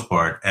for the most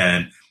part,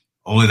 and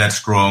only that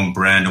strong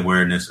brand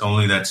awareness,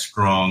 only that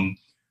strong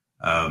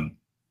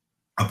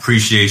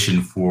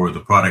appreciation for the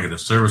product and the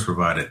service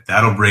provided,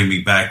 that'll bring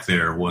me back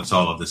there once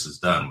all of this is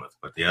done with.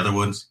 But the other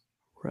ones,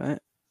 right,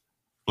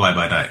 fly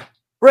by night.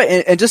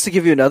 Right, and just to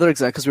give you another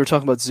example, because we were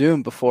talking about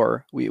Zoom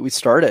before we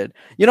started.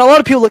 A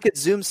lot of people look at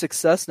Zoom's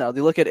success now.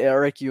 They look at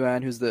Eric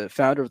Yuan, who's the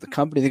founder of the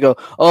company. They go,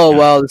 "Oh,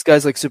 wow, this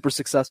guy's like super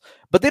successful."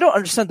 But they don't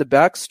understand the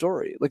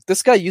backstory. Like,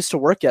 this guy used to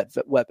work at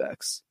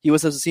WebEx. He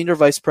was a senior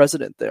vice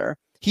president there.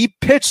 He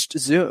pitched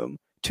Zoom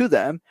to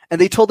them,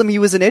 and they told him he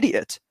was an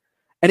idiot.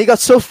 And he got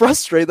so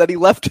frustrated that he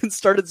left and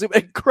started Zoom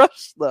and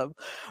crushed them,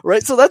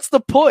 right? So that's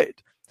the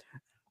point.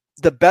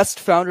 The best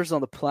founders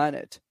on the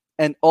planet,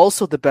 and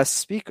also the best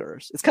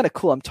speakers. It's kind of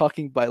cool. I'm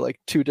talking by like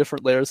two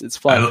different layers. It's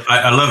fun.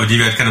 I love it. You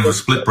got kind of a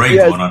split brain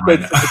going on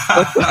right now.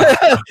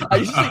 I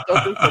usually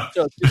don't do that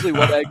joke. Usually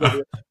one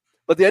angle.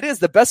 But the idea is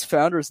the best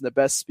founders and the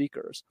best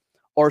speakers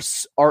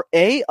are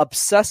A,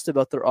 obsessed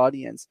about their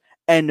audience,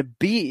 and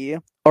B,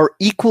 are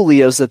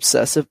equally as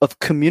obsessive of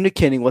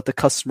communicating what the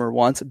customer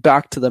wants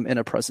back to them in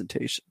a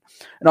presentation.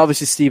 And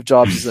obviously Steve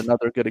Jobs is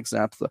another good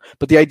example.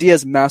 But the idea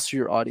is master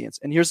your audience.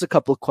 And here's a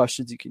couple of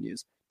questions you can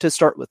use to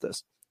start with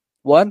this.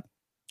 1,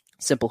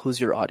 simple, who's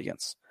your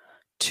audience?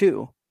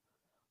 2,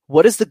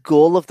 what is the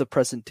goal of the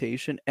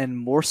presentation? And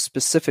more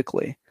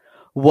specifically,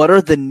 what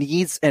are the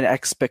needs and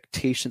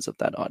expectations of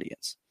that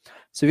audience?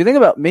 So if you think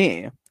about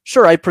me,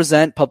 sure, I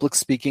present public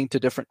speaking to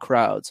different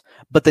crowds,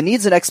 but the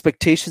needs and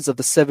expectations of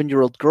the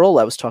 7-year-old girl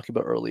I was talking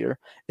about earlier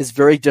is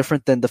very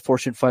different than the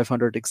Fortune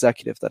 500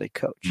 executive that I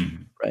coach,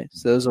 right?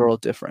 So those are all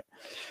different.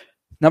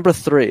 Number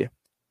 3,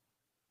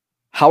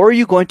 how are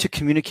you going to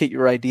communicate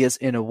your ideas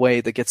in a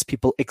way that gets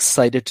people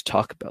excited to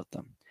talk about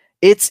them?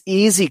 It's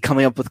easy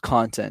coming up with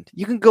content.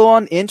 You can go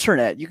on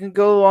internet. You can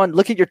go on,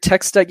 look at your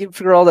tech stack. You can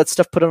figure all that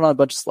stuff, put it on a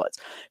bunch of slides.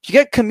 If you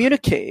can't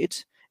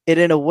communicate it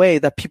in a way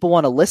that people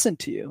want to listen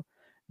to you,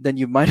 then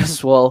you might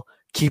as well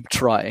keep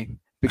trying,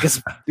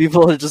 because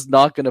people are just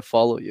not going to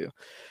follow you.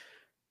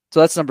 So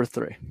that's number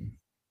 3.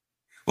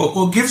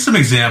 Well, give some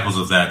examples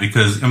of that,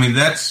 because I mean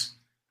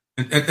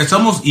it's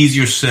almost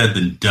easier said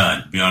than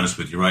done, to be honest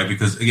with you, right?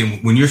 Because again,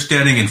 when you're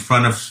standing in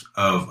front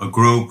of a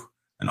group,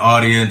 an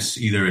audience,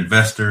 either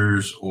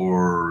investors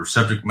or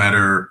subject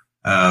matter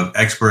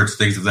experts,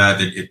 things of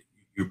that,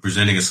 you're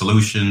presenting a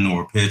solution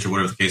or a pitch or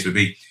whatever the case may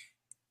be,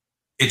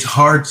 it's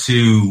hard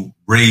to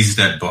raise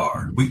that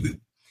bar.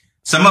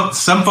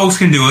 Some folks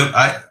can do it.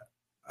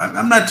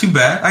 I'm not too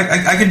bad.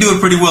 I can do it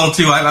pretty well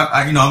too.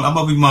 I'm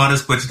gonna be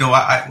modest, but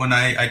when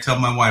I tell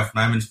my wife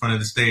when I'm in front of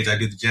the stage, I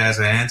do the jazz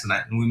hands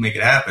and we make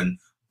it happen.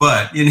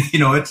 But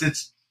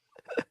it's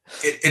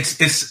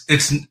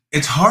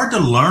hard to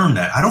learn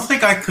that. I don't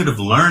think I could have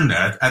learned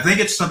that. I think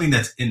it's something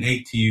that's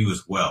innate to you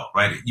as well,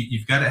 right?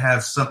 You've got to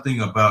have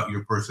something about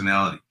your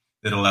personality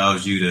that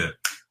allows you to,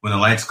 when the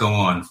lights go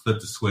on, flip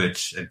the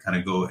switch and kind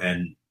of go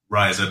and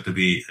rise up to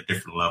be a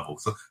different level.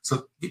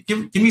 So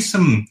give me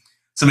some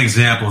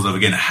examples of,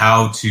 again,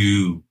 how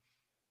to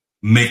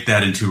make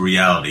that into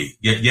reality.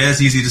 Yeah,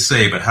 it's easy to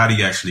say, but how do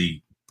you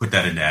actually put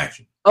that into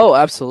action? Oh,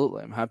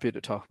 absolutely. I'm happy to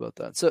talk about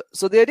that.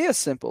 So the idea is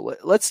simple.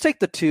 Let's take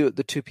the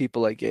two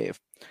people I gave.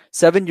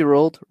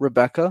 7-year-old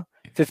Rebecca,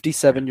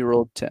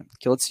 57-year-old Tim.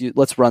 Okay,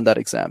 let's run that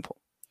example.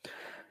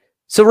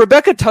 So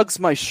Rebecca tugs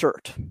my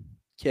shirt,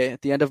 okay,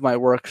 at the end of my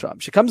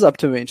workshop. She comes up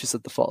to me and she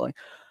said the following.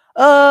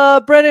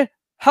 Brenden,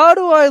 how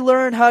do I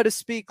learn how to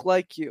speak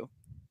like you?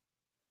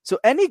 So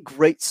any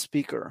great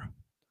speaker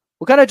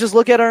will kind of just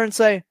look at her and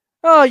say,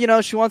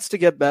 oh, she wants to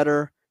get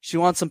better. She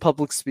wants some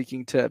public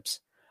speaking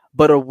tips.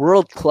 But a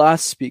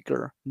world-class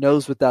speaker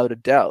knows without a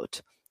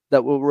doubt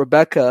that what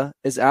Rebecca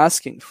is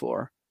asking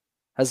for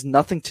has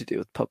nothing to do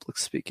with public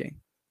speaking,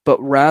 but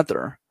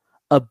rather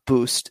a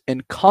boost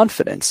in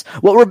confidence.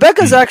 What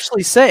Rebecca's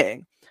actually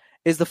saying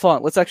is the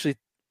following. Let's actually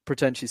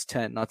pretend she's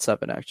 10, not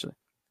 7, actually.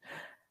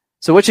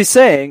 So what she's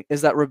saying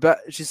is that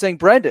she's saying,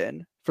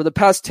 Brenden, for the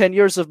past 10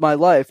 years of my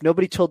life,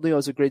 nobody told me I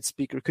was a great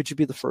speaker. Could you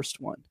be the first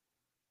one?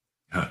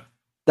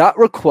 That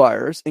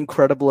requires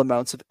incredible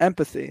amounts of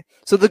empathy.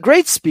 So the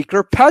great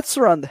speaker pats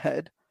her on the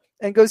head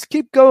and goes,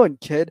 keep going,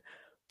 kid.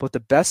 But the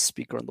best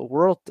speaker in the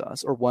world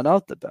does, or one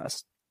of the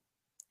best.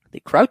 They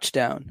crouch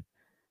down,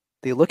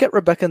 they look at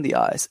Rebecca in the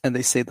eyes, and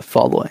they say the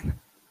following.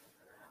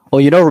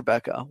 Well,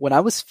 Rebecca, when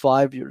I was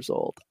 5 years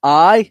old,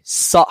 I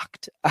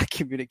sucked at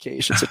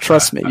communication. So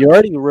trust me, you're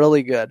already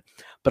really good.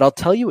 But I'll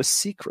tell you a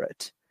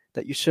secret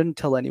that you shouldn't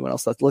tell anyone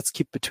else. Let's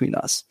keep between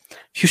us.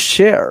 If you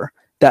share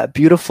that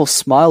beautiful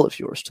smile of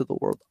yours to the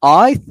world,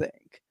 I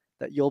think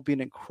that you'll be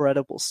an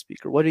incredible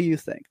speaker. What do you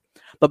think?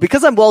 But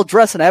because I'm well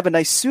dressed and I have a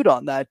nice suit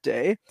on that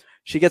day,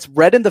 she gets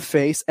red in the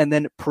face and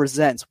then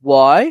presents.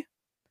 Why?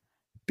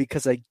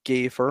 Because I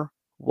gave her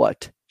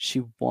what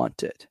she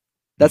wanted.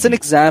 That's an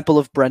example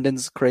of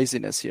Brendan's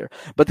craziness here.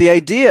 But the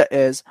idea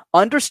is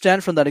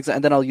understand from that example,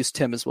 and then I'll use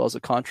Tim as well as a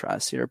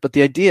contrast here. But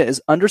the idea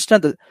is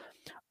understand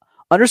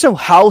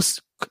how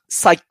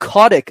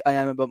psychotic I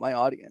am about my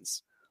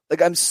audience.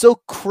 Like, I'm so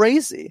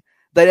crazy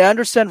that I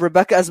understand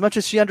Rebecca as much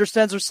as she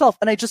understands herself,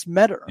 and I just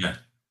met her. Yeah.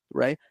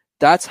 Right?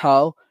 That's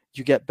how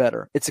you get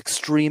better. It's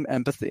extreme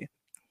empathy.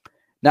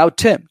 Now,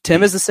 Tim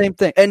is the same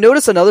thing. And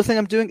notice another thing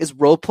I'm doing is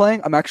role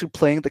playing. I'm actually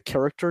playing the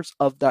characters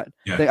of that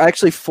thing. I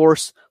actually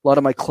force a lot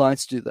of my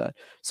clients to do that.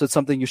 So it's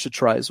something you should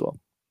try as well,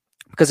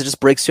 because it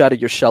just breaks you out of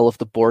your shell of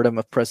the boredom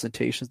of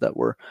presentations that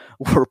we're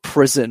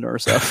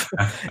prisoners of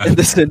in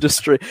this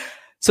industry.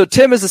 So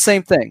Tim is the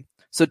same thing.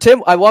 So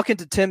Tim, I walk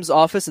into Tim's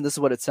office and this is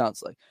what it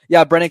sounds like.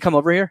 Yeah, Brenden, come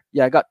over here.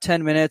 Yeah, I got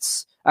 10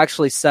 minutes,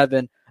 actually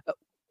 7.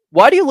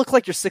 Why do you look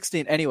like you're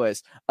 16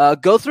 anyways?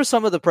 Go through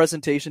some of the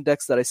presentation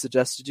decks that I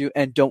suggested you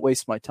and don't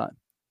waste my time.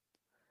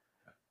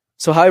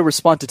 So how I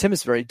respond to Tim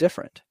is very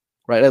different,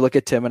 right? I look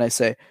at Tim and I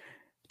say,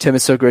 Tim,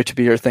 it's so great to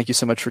be here. Thank you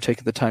so much for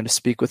taking the time to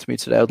speak with me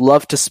today. I would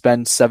love to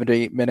spend 7 to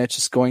 8 minutes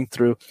just going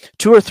through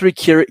 2 or 3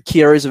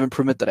 key areas of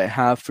improvement that I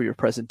have for your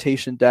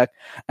presentation deck.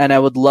 And I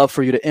would love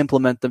for you to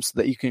implement them so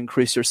that you can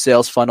increase your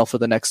sales funnel for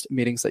the next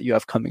meetings that you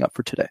have coming up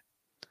for today.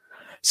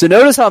 So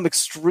notice how I'm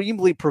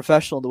extremely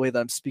professional in the way that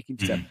I'm speaking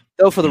to Tim.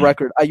 Though for the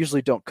record, I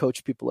usually don't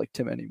coach people like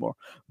Tim anymore.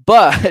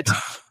 But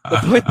the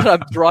point that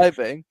I'm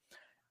driving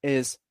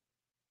is,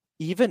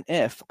 even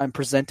if I'm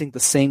presenting the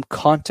same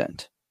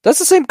content, that's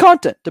the same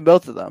content to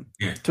both of them.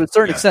 Yeah. To a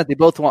certain extent, they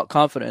both want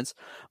confidence,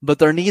 but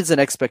their needs and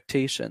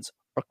expectations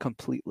are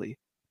completely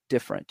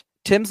different.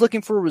 Tim's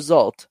looking for a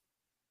result,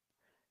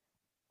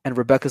 and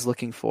Rebecca's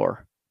looking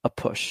for a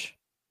push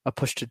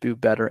to do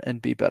better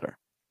and be better.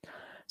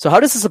 So how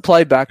does this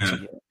apply back to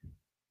you?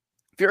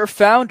 If you're a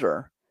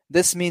founder,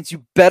 this means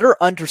you better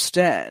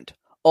understand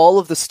all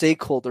of the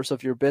stakeholders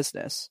of your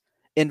business,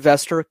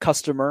 investor,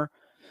 customer,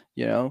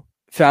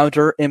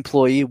 founder,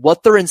 employee,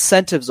 what their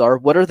incentives are,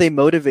 what are they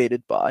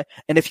motivated by.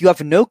 And if you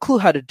have no clue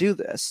how to do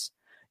this,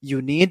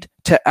 you need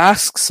to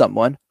ask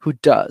someone who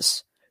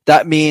does.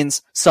 That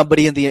means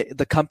somebody in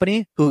the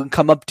company who can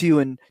come up to you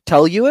and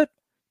tell you it,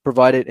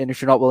 provided, and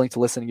if you're not willing to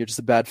listen, you're just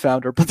a bad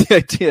founder. But the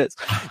idea is,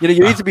 you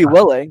need to be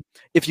willing.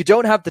 If you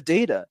don't have the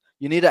data,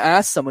 you need to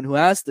ask someone who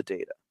has the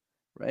data.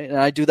 right? And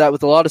I do that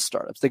with a lot of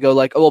startups. They go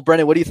like, "Oh, well,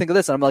 Brenden, what do you think of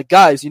this?" And I'm like,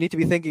 "Guys, you need to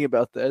be thinking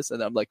about this."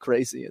 And I'm like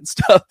crazy and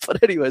stuff.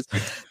 But anyways,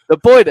 the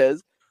point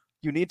is,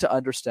 you need to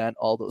understand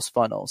all those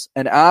funnels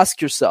and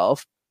ask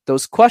yourself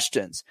those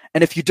questions.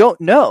 And if you don't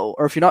know,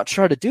 or if you're not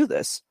sure how to do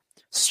this,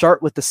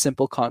 start with the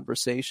simple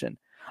conversation.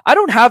 I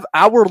don't have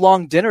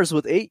hour-long dinners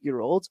with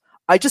 8-year-olds.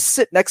 I just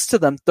sit next to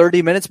them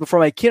 30 minutes before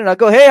my keynote. And I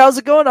go, "Hey, how's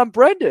it going? I'm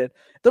Brenden."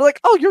 They're like,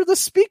 "Oh, you're the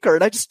speaker."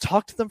 And I just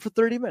talk to them for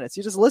 30 minutes.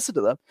 You just listen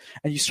to them.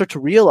 And you start to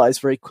realize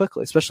very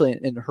quickly, especially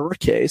in her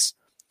case,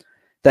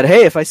 that,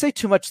 hey, if I say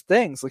too much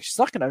things, like she's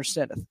not going to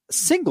understand a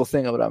single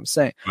thing of what I'm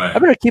saying. Right. I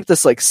better keep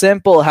this like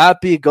simple,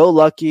 happy, go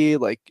lucky,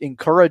 like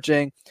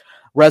encouraging.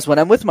 Whereas when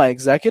I'm with my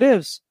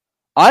executives,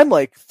 I'm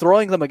like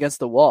throwing them against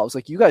the wall. It's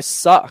like, you guys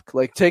suck.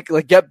 Like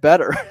get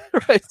better.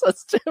 Right? So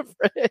it's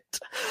different,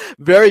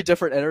 very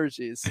different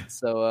energies.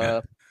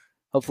 So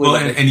hopefully. Well,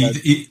 and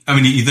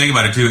you think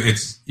about it too.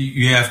 It's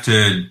you have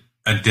to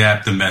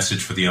adapt the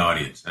message for the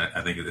audience.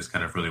 I think that's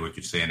kind of really what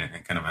you're saying,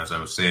 and kind of as I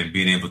was saying,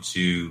 being able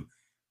to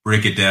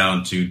break it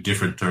down to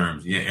different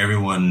terms. Yeah,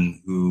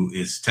 everyone who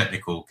is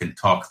technical can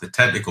talk the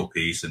technical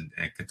piece and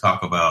can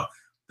talk about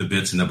the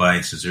bits and the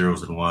bytes, the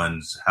zeros and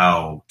ones,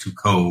 how to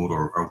code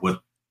or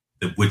what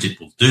the widget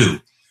will do.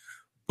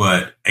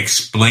 But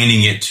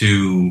explaining it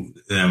to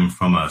them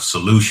from a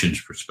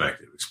solutions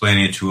perspective,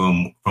 explaining it to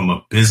them from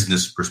a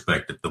business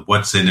perspective, the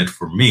what's in it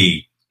for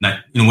me, not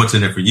what's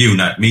in it for you,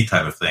 not me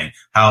type of thing.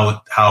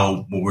 How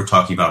what we're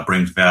talking about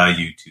brings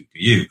value to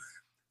you.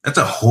 That's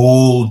a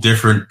whole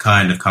different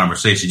kind of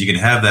conversation. You can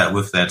have that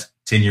with that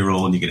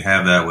 10-year-old, and you can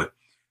have that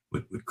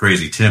with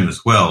Crazy Tim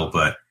as well.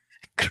 But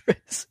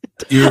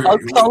I'll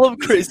call him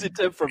Crazy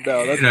Tim from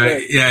now. That's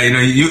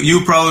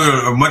you probably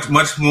are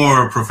much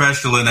more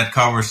professional in that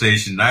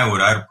conversation than I would.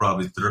 I'd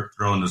probably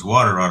thrown this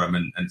water on him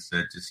and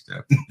said, just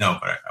no,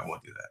 but I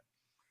won't do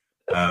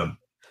that.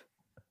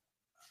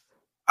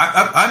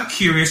 I'm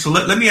curious. So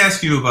let me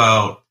ask you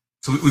about.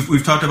 So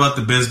we've talked about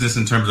the business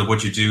in terms of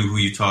what you do, who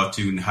you talk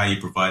to, and how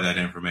you provide that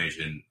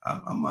information.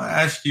 I'm going to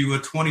ask you a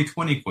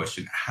 2020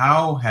 question.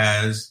 How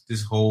has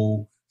this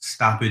whole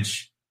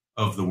stoppage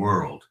of the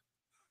world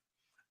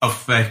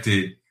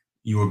affected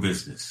your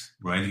business,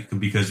 right?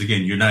 Because,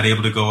 again, you're not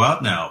able to go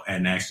out now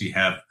and actually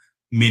have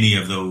many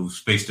of those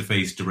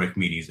face-to-face direct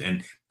meetings.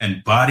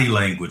 And body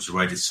language,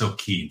 right, is so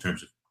key in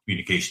terms of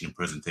communication and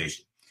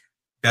presentation.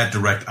 That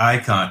direct eye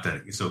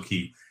contact is so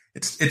key.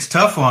 It's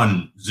tough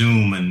on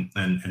Zoom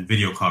and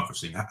video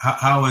conferencing.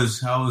 How has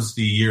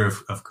the year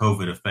of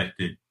COVID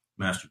affected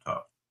Master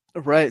Talk?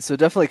 Right. So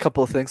definitely a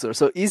couple of things there.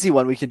 So easy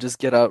one we can just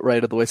get out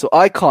right of the way. So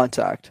eye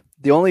contact.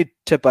 The only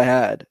tip I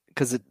had,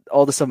 because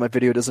all of a sudden my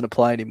video doesn't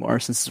apply anymore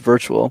since it's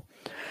virtual,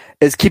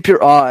 is keep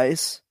your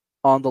eyes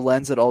on the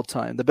lens at all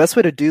time. The best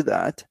way to do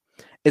that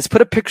is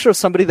put a picture of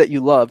somebody that you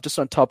love just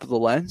on top of the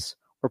lens,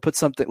 or put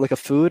something like a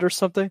food or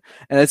something,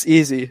 and it's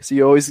easy. So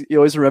you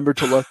always remember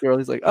to look. You're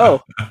always like,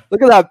 "Oh,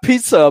 look at that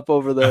pizza up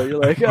over there." You're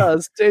like, "Oh,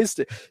 it's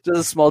tasty." Just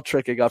a small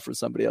trick I got from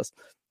somebody else.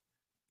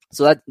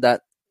 So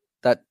that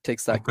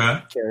takes that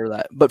care of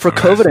that. But for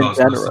COVID in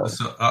general,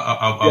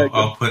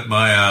 I'll put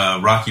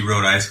my Rocky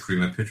Road ice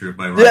cream, a picture of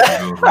my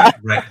Rocky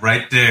Road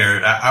right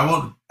there. I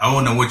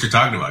won't know what you're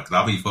talking about because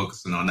I'll be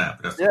focusing on that.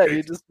 But that's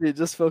okay. you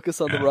just focus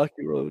on the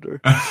Rocky Road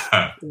or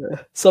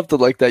something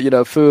like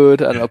that.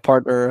 Food, I don't know,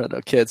 partner, I don't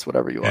know, kids,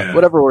 whatever you want,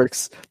 whatever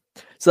works.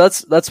 So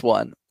that's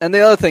one. And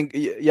the other thing,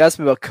 you asked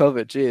me about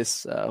COVID.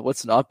 Geez,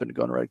 what's not been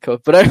going right?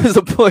 COVID. But anyways,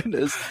 the point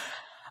is,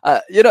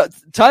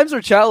 times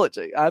are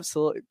challenging.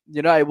 Absolutely.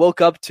 I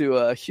woke up to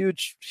a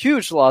huge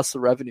loss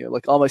of revenue.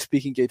 Like all my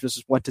speaking engagements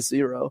just went to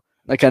zero.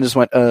 I kind of just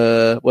went,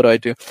 what do I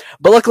do?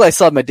 But luckily I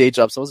still have my day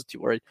job, so I wasn't too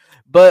worried.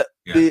 But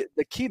the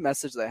key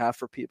message that I have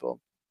for people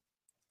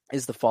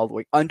is the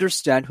following.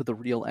 Understand who the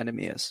real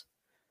enemy is.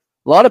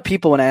 A lot of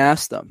people, when I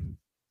ask them,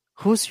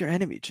 who's your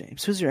enemy,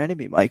 James? Who's your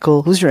enemy,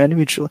 Michael? Who's your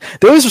enemy, Julie?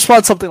 They always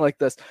respond something like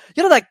this.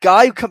 That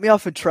guy who cut me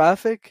off in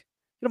traffic?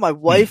 My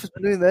wife has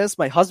been doing this.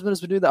 My husband has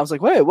been doing that. I was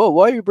like, wait, whoa,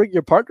 why are you bringing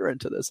your partner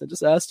into this? I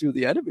just asked who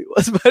the enemy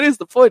was. But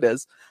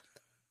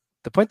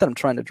the point that I'm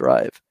trying to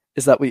drive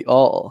is that we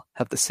all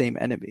have the same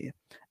enemy.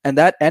 And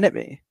that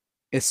enemy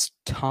is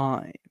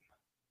time.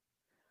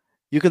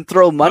 You can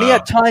throw money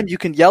at time. You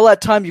can yell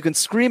at time. You can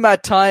scream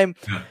at time.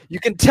 You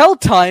can tell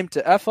time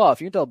to F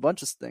off. You can tell a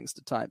bunch of things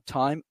to time.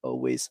 Time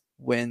always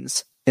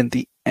wins in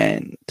the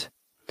end.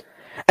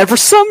 And for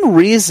some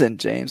reason,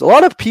 James, a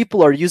lot of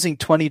people are using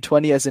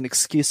 2020 as an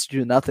excuse to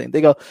do nothing. They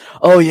go,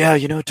 "Oh yeah,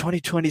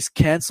 2020's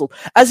canceled."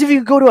 As if you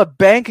can go to a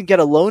bank and get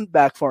a loan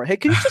back for it. Hey,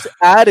 can you just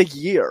add a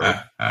year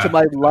to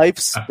my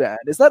lifespan?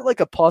 Is that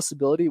like a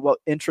possibility? What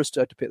interest do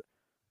I have to pay?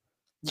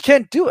 You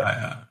can't do it.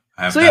 I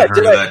have not heard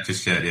of that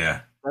just yet,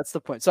 yeah. That's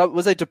the point. So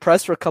was I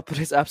depressed for a couple of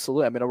days?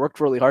 Absolutely. I mean, I worked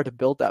really hard to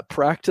build that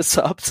practice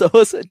up, so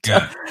it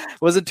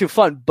wasn't too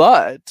fun.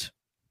 But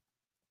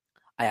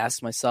I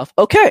asked myself,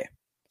 okay,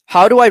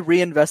 how do I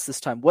reinvest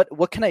this time?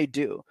 What can I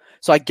do?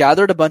 So I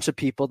gathered a bunch of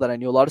people that I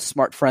knew, a lot of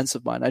smart friends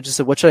of mine. I just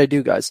said, what should I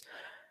do, guys?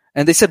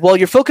 And they said, well,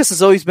 your focus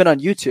has always been on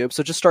YouTube,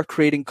 so just start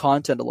creating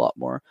content a lot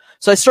more.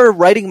 So I started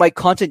writing my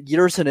content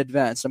years in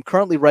advance. I'm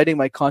currently writing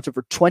my content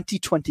for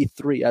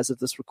 2023 as of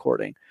this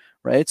recording,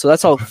 right? So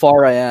that's how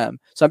far I am.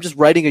 So I'm just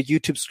writing a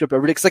YouTube script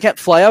every day because I can't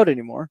fly out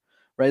anymore,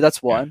 right?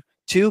 That's one. Yeah.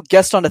 2,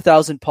 guest on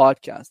 1,000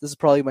 podcasts. This is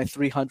probably my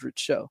 300th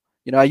show.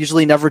 I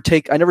usually never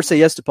say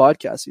yes to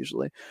podcasts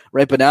usually,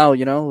 right? But now,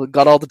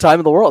 got all the time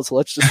in the world. So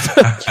let's just,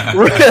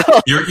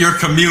 your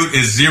commute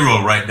is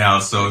 0 right now.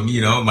 So,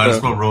 might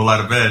as well roll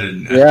out of bed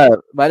and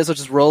might as well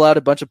just roll out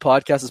a bunch of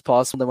podcasts as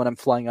possible. Then when I'm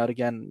flying out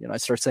again, I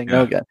start saying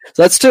no again.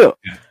 So that's 2.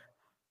 Yeah.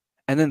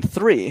 And then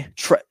 3,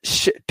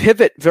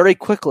 pivot very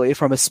quickly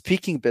from a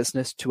speaking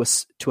business to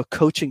a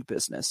coaching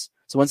business.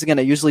 So once again,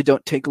 I usually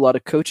don't take a lot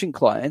of coaching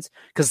clients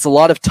because it's a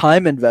lot of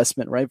time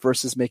investment, right?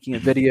 Versus making a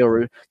video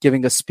or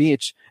giving a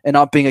speech and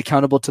not being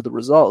accountable to the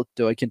result,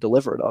 though I can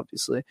deliver it,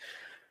 obviously.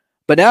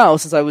 But now,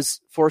 since I was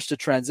forced to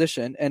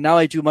transition, and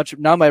now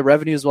now my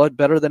revenue is a lot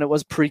better than it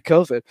was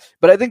pre-COVID.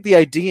 But I think the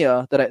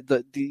idea that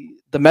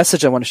the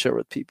message I want to share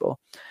with people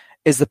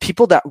is the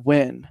people that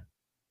win,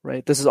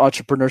 right? This is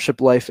entrepreneurship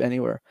life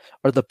anywhere,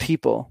 are the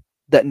people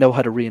that know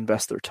how to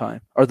reinvest their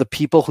time, are the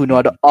people who know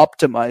how to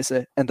optimize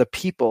it, and the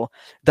people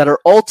that are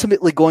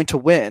ultimately going to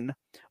win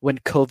when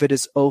COVID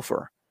is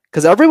over.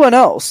 Because everyone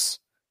else,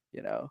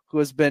 who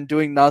has been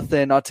doing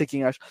nothing, not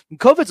taking action, when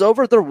COVID's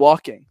over, they're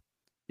walking.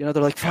 They're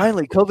like,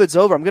 finally, COVID's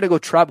over. I'm going to go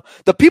travel.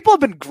 The people have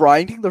been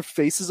grinding their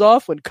faces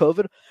off when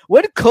COVID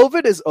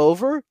is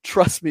over.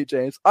 Trust me,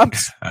 James, I'm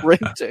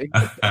sprinting.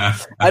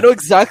 I know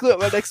exactly what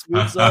my next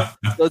moves are.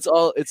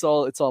 So it's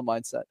all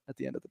mindset at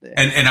the end of the day.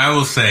 And I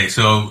will say,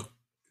 so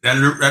that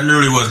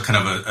really was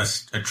kind of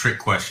a trick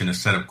question, a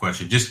setup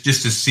question, just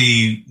to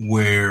see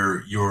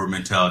where your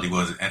mentality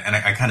was. And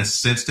I kind of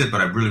sensed it,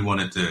 but I really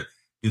wanted to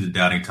do the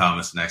doubting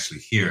Thomas and actually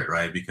hear it,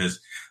 right?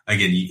 Because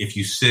again, if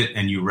you sit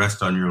and you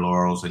rest on your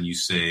laurels and you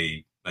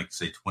say,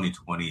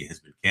 2020 has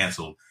been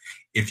canceled,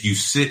 if you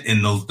sit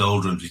in those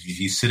doldrums, if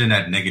you sit in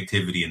that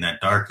negativity and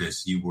that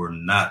darkness, you will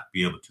not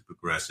be able to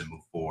progress and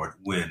move forward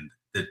when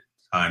the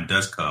time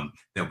does come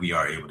that we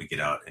are able to get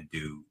out and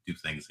do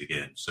things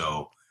again.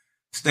 So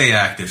stay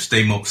active,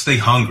 stay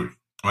hungry,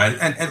 right?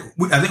 And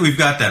I think we've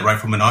got that right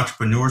from an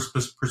entrepreneur's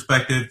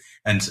perspective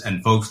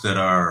and folks that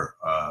are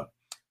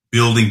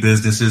building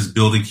businesses,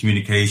 building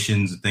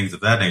communications and things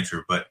of that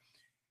nature. But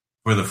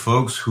for the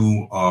folks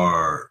who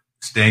are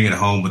staying at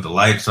home with the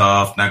lights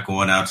off, not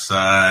going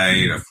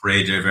outside,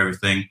 afraid of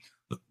everything,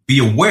 be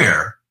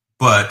aware,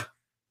 but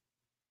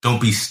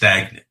don't be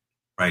stagnant,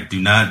 right?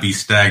 Do not be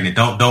stagnant.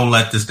 Don't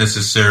let this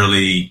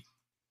necessarily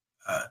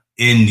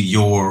end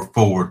your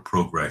forward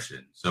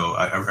progression. So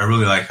I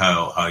really like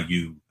how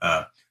you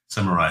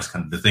summarize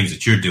kind of the things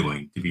that you're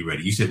doing to be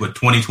ready. You said,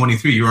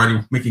 2023, you're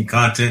already making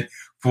content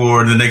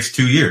for the next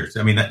 2 years.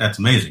 I mean, that's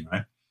amazing,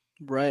 right?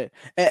 Right.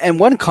 And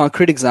one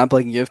concrete example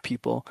I can give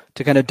people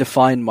to kind of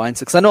define mindset,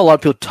 because I know a lot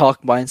of people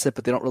talk mindset,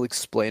 but they don't really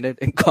explain it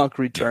in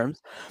concrete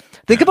terms.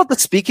 Think about the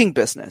speaking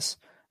business,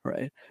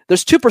 right?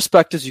 There's 2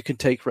 perspectives you can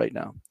take right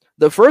now.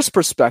 The first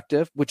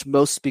perspective, which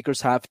most speakers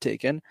have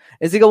taken,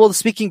 is they go, well, the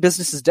speaking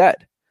business is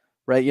dead,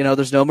 right?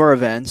 There's no more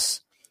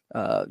events.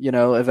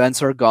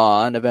 Events are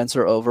gone. Events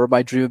are over.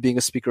 My dream of being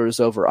a speaker is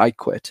over. I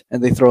quit.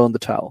 And they throw in the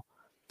towel.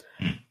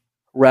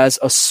 Whereas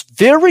a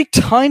very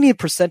tiny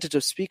percentage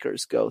of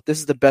speakers go, this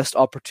is the best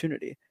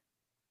opportunity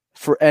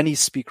for any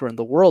speaker in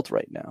the world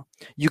right now.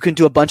 You can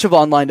do a bunch of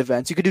online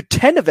events. You can do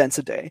 10 events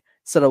a day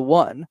instead of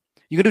 1.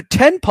 You can do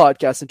 10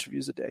 podcast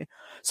interviews a day.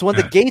 So when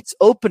the gates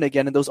open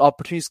again and those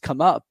opportunities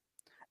come up,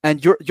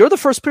 and you're the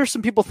first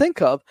person people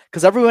think of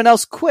because everyone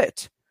else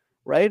quit,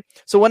 right?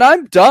 So when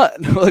I'm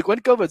done, when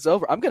COVID's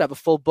over, I'm going to have a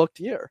full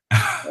booked year.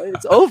 Right?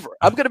 It's over.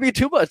 I'm going to be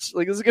too much.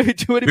 This is going to be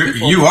too many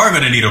people. You are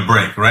going to need a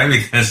break, right?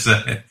 Because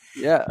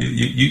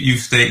you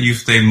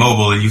stay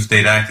mobile and you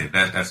stayed active.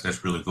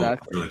 That's really cool.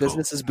 Exactly. Really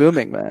Business cool. is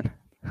booming, man.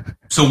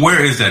 So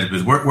where is that?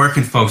 Where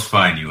can folks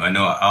find you? I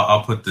know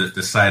I'll put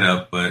the site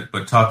up, but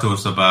talk to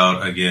us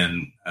about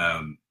again.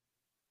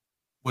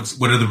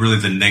 What are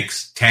the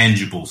next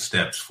tangible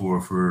steps for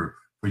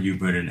you,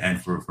 Brenden,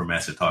 and for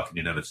Master Talk in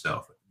and of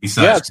itself?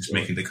 Besides just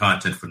making the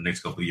content for the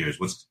next couple of years,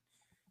 what's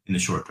in the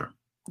short term?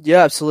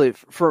 Yeah, absolutely.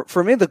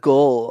 For me,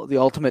 the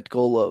ultimate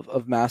goal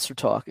of Master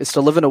Talk is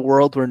to live in a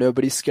world where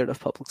nobody's scared of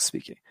public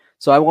speaking.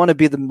 So I want to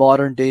be the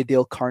modern day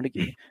Dale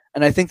Carnegie.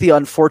 And I think the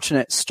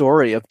unfortunate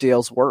story of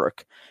Dale's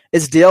work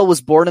is Dale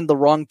was born in the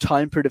wrong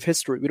time period of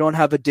history. We don't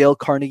have a Dale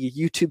Carnegie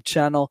YouTube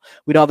channel.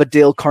 We don't have a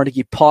Dale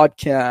Carnegie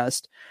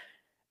podcast.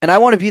 And I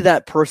want to be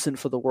that person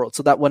for the world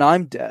so that when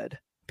I'm dead,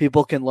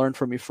 people can learn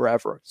from me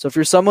forever. So if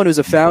you're someone who's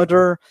a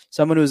founder,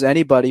 someone who's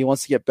anybody who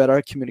wants to get better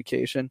at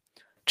communication,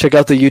 check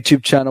out the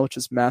YouTube channel, which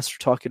is Master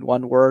Talk in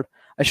one word.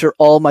 I share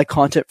all my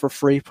content for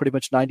free. Pretty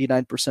much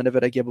 99% of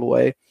it I give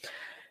away.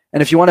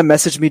 And if you want to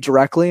message me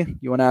directly,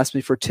 you want to ask me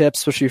for tips,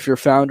 especially if you're a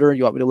founder,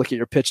 you want me to look at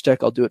your pitch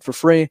deck, I'll do it for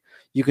free.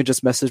 You can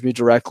just message me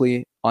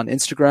directly on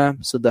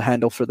Instagram. So the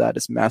handle for that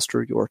is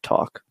Master Your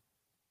Talk.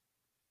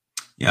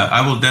 Yeah,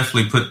 I will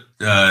definitely put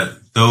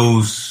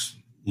those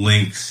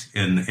links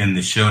in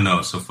the show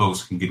notes so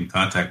folks can get in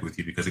contact with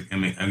you, because I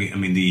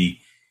mean the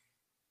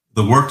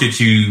work that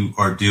you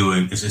are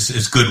doing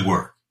is good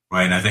work,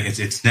 right? And I think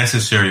it's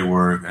necessary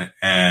work,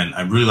 and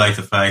I really like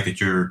the fact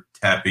that you're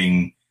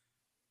tapping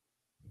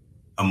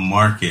a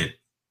market,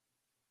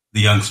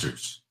 the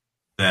youngsters,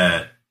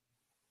 that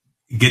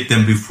get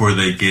them before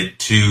they get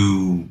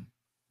too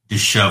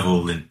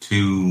disheveled and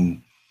too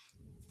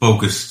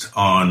focused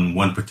on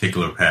one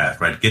particular path,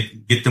 right?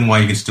 Get them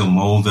while you can still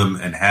mold them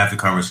and have the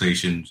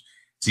conversations.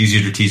 It's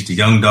easier to teach the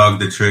young dog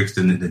the tricks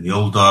than the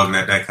old dog,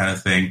 that kind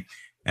of thing.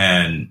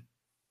 And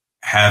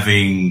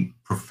having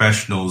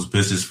professionals,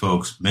 business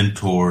folks,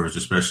 mentors,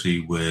 especially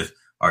with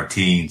our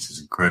teens,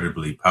 is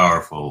incredibly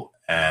powerful.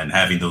 And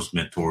having those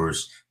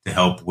mentors to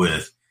help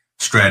with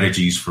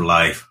strategies for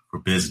life, for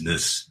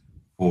business,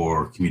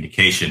 for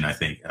communication, I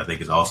think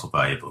is also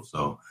valuable.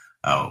 So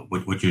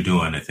what you're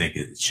doing, I think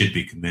it should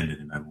be commended,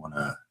 and I want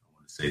to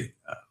say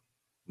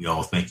we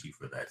all thank you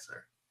for that,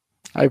 sir.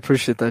 I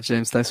appreciate that,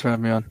 James. Thanks for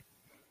having me on.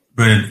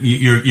 Brenden,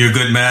 you're a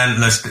good man.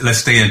 Let's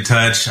stay in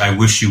touch. I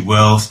wish you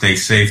well. Stay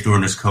safe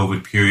during this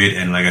COVID period,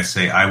 and like I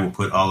say, I will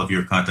put all of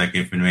your contact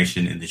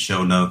information in the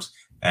show notes,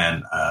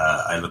 and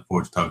I look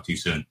forward to talking to you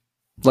soon.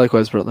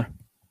 Likewise, brother.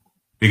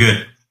 Be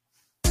good.